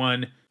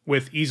 3/1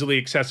 with easily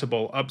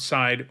accessible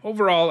upside.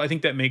 Overall, I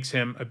think that makes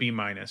him a B-.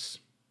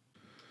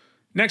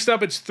 Next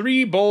up, it's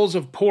 3 Bowls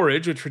of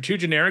Porridge, which for 2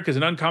 generic is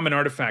an uncommon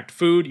artifact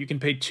food. You can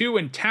pay 2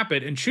 and tap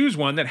it and choose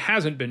one that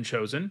hasn't been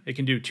chosen. It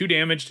can do 2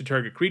 damage to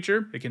target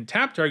creature, it can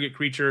tap target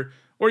creature,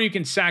 or you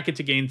can sack it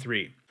to gain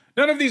 3.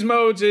 None of these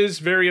modes is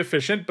very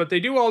efficient, but they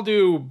do all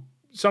do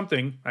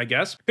something, I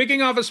guess.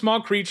 Picking off a small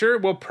creature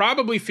will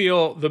probably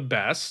feel the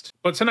best,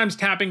 but sometimes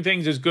tapping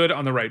things is good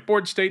on the right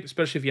board state,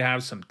 especially if you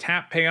have some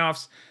tap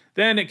payoffs.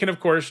 Then it can, of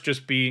course,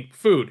 just be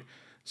food.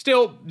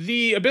 Still,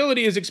 the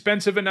ability is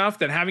expensive enough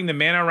that having the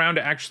mana around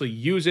to actually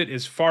use it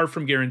is far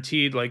from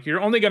guaranteed. Like, you're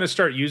only going to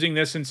start using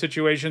this in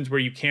situations where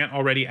you can't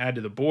already add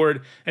to the board,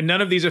 and none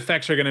of these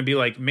effects are going to be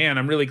like, man,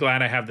 I'm really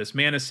glad I have this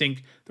mana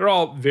sink. They're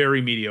all very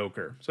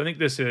mediocre. So I think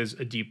this is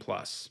a D+.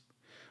 All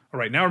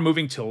right, now we're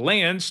moving to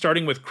land,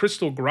 starting with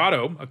Crystal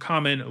Grotto, a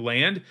common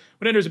land.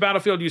 When it enters a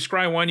battlefield, you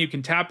scry 1, you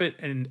can tap it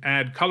and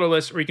add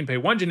Colorless, or you can pay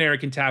 1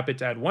 generic and tap it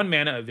to add 1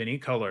 mana of any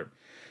color.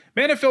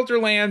 Mana filter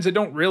lands that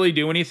don't really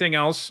do anything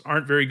else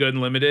aren't very good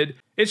and limited.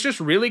 It's just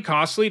really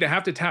costly to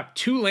have to tap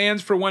 2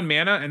 lands for 1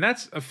 mana, and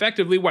that's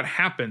effectively what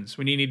happens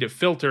when you need to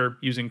filter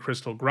using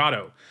Crystal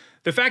Grotto.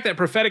 The fact that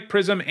Prophetic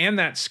Prism and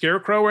that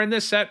Scarecrow are in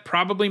this set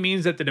probably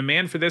means that the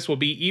demand for this will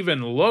be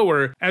even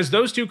lower, as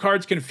those 2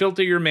 cards can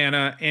filter your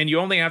mana, and you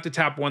only have to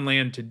tap 1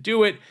 land to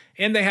do it,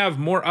 and they have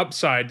more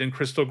upside than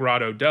Crystal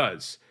Grotto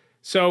does.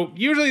 So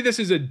usually this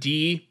is a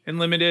D in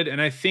limited,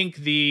 and I think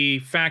the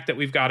fact that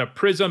we've got a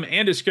Prism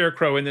and a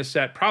Scarecrow in this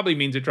set probably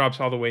means it drops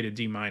all the way to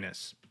D-.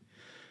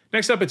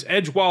 Next up, it's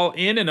Edgewall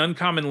Inn, an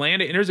uncommon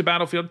land. It enters a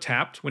battlefield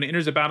tapped. When it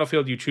enters a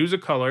battlefield, you choose a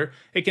color.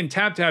 It can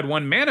tap to add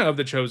 1 mana of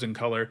the chosen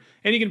color,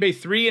 and you can pay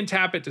 3 and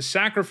tap it to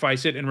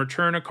sacrifice it and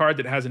return a card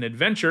that has an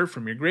adventure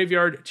from your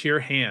graveyard to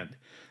your hand.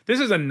 This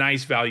is a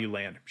nice value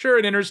land. Sure,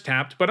 it enters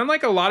tapped, but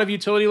unlike a lot of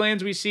utility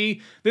lands we see,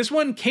 this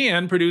one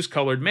can produce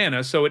colored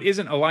mana, so it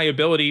isn't a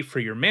liability for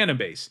your mana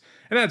base.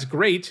 And that's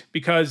great,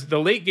 because the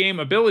late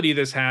game ability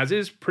this has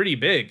is pretty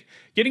big.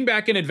 Getting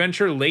back an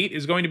adventure late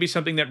is going to be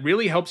something that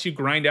really helps you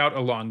grind out a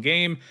long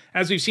game,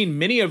 as we've seen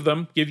many of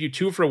them give you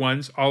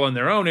 2-for-1s all on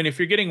their own, and if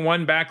you're getting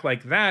 1 back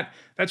like that,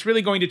 that's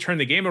really going to turn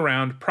the game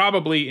around,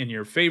 probably in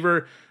your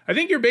favor. I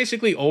think you're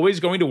basically always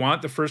going to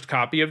want the first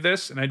copy of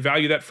this, and I'd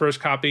value that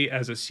first copy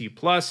as a C+.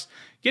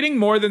 Getting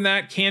more than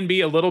that can be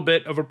a little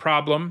bit of a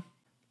problem,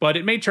 but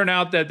it may turn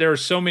out that there are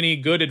so many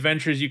good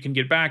adventures you can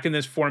get back in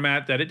this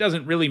format that it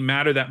doesn't really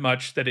matter that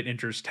much that it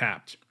enters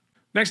tapped.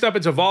 Next up,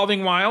 it's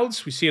Evolving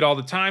Wilds. We see it all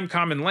the time.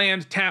 Common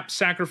land, tap,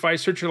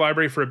 sacrifice, search your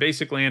library for a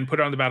basic land, put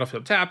it on the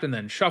battlefield tapped, and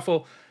then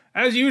shuffle.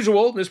 As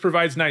usual, this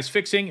provides nice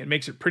fixing. It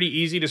makes it pretty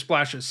easy to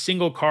splash a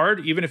single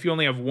card, even if you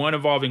only have 1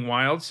 Evolving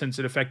Wilds, since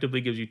it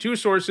effectively gives you 2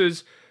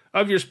 sources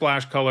of your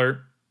splash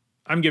color.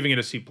 I'm giving it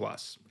a C+.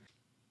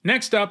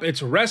 Next up,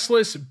 it's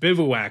Restless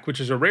Bivouac, which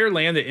is a rare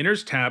land that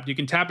enters tapped. You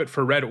can tap it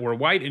for red or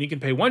white, and you can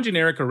pay 1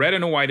 generic, a red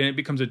and a white, and it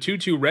becomes a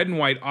 2/2 red and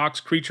white Ox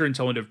creature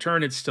until end of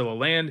turn. It's still a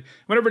land.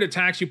 Whenever it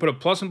attacks, you put a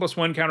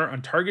 +1/+1 counter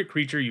on target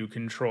creature you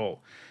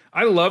control.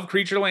 I love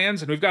creature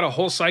lands, and we've got a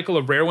whole cycle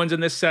of rare ones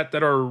in this set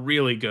that are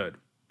really good.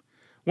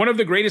 One of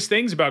the greatest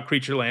things about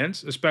creature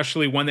lands,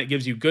 especially one that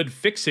gives you good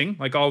fixing,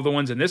 like all of the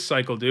ones in this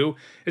cycle do,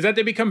 is that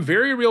they become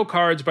very real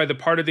cards by the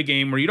part of the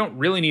game where you don't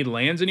really need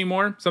lands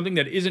anymore, something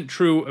that isn't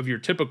true of your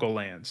typical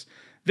lands.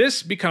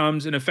 This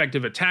becomes an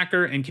effective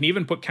attacker and can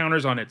even put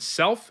counters on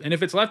itself, and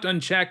if it's left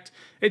unchecked,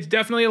 it's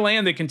definitely a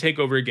land that can take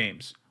over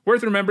games.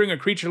 Worth remembering, a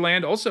creature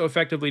land also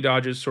effectively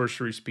dodges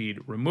sorcery speed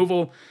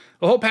removal.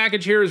 The whole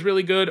package here is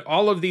really good.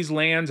 All of these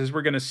lands, as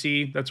we're going to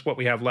see, that's what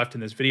we have left in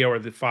this video, are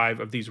the 5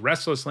 of these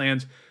Restless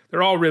lands.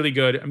 They're all really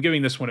good. I'm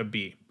giving this one a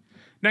B.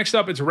 Next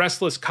up, it's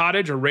Restless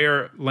Cottage, a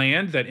rare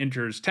land that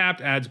enters tapped,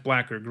 adds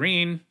black or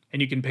green,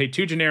 and you can pay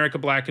 2 generic, a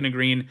black and a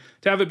green,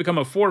 to have it become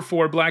a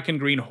 4/4 black and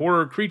green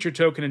horror creature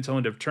token until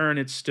end of turn.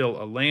 It's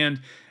still a land.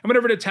 And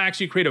whenever it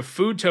attacks, you create a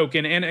food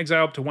token and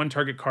exile up to 1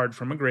 target card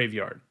from a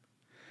graveyard.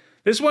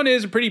 This one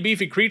is a pretty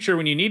beefy creature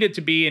when you need it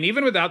to be, and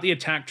even without the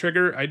attack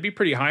trigger, I'd be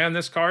pretty high on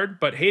this card,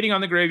 but hating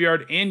on the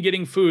graveyard and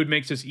getting food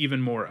makes this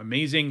even more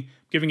amazing,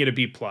 giving it a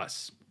B+.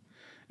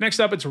 Next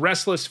up, it's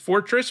Restless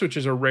Fortress, which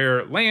is a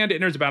rare land. It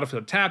enters the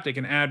battlefield tapped. It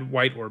can add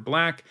white or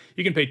black.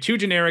 You can pay 2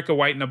 generic, a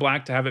white and a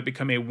black, to have it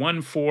become a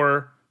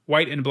 1/4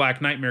 white and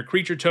black nightmare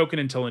creature token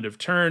until end of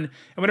turn,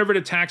 and whenever it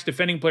attacks,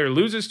 defending player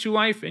loses 2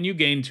 life, and you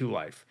gain 2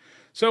 life.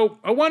 So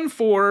a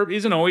 1/4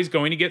 isn't always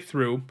going to get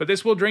through, but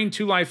this will drain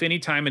 2 life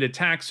anytime it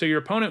attacks, so your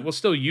opponent will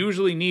still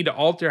usually need to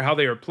alter how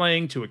they are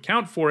playing to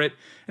account for it,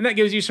 and that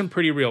gives you some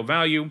pretty real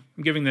value.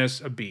 I'm giving this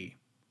a B.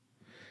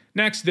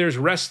 Next, there's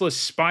Restless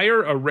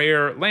Spire, a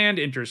rare land,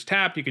 enters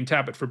tapped. You can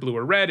tap it for blue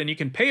or red, and you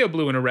can pay a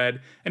blue and a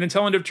red, and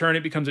until end of turn,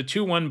 it becomes a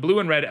 2/1 blue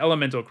and red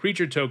elemental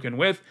creature token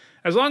with,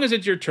 as long as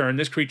it's your turn,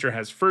 this creature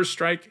has first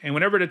strike, and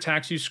whenever it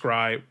attacks, you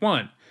scry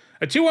 1.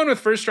 A 2/1 with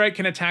First Strike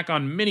can attack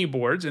on many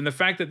boards, and the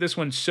fact that this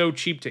one's so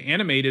cheap to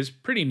animate is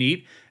pretty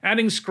neat.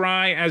 Adding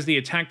Scry as the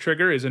attack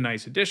trigger is a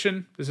nice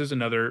addition. This is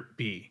another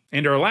B.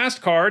 And our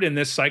last card in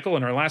this cycle,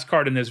 and our last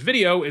card in this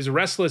video, is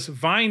Restless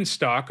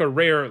Vinestalk, a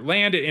rare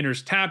land. It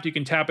enters tapped. You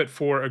can tap it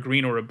for a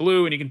green or a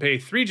blue, and you can pay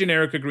 3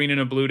 generic, a green and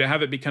a blue, to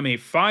have it become a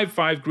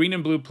 5/5 green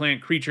and blue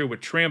plant creature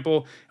with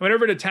trample, and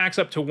whenever it attacks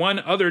up to one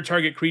other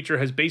target creature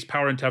has base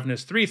power and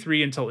toughness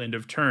 3/3 until end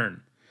of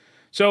turn.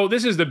 So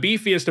this is the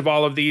beefiest of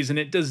all of these, and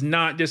it does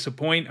not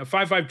disappoint. A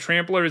 5/5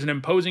 Trampler is an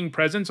imposing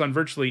presence on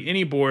virtually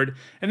any board,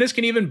 and this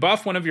can even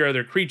buff one of your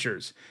other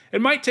creatures. It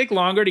might take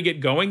longer to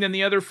get going than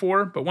the other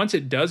 4, but once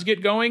it does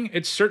get going,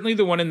 it's certainly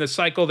the one in the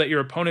cycle that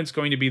your opponent's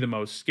going to be the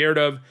most scared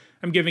of.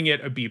 I'm giving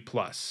it a B+.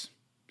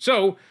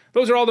 So,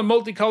 those are all the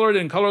multicolored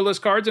and colorless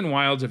cards in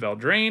Wilds of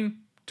Eldraine.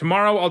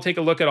 Tomorrow, I'll take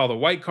a look at all the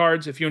white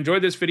cards. If you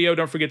enjoyed this video,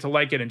 don't forget to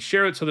like it and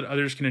share it so that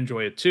others can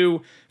enjoy it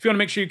too. If you want to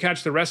make sure you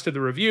catch the rest of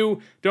the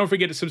review, don't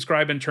forget to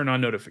subscribe and turn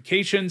on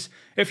notifications.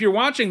 If you're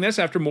watching this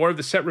after more of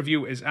the set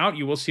review is out,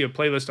 you will see a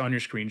playlist on your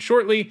screen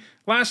shortly.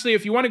 Lastly,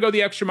 if you want to go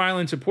the extra mile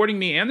in supporting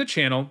me and the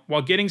channel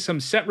while getting some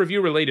set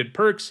review related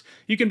perks,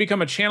 you can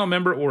become a channel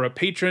member or a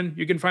patron.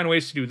 You can find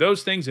ways to do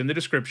those things in the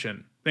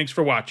description. Thanks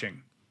for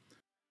watching.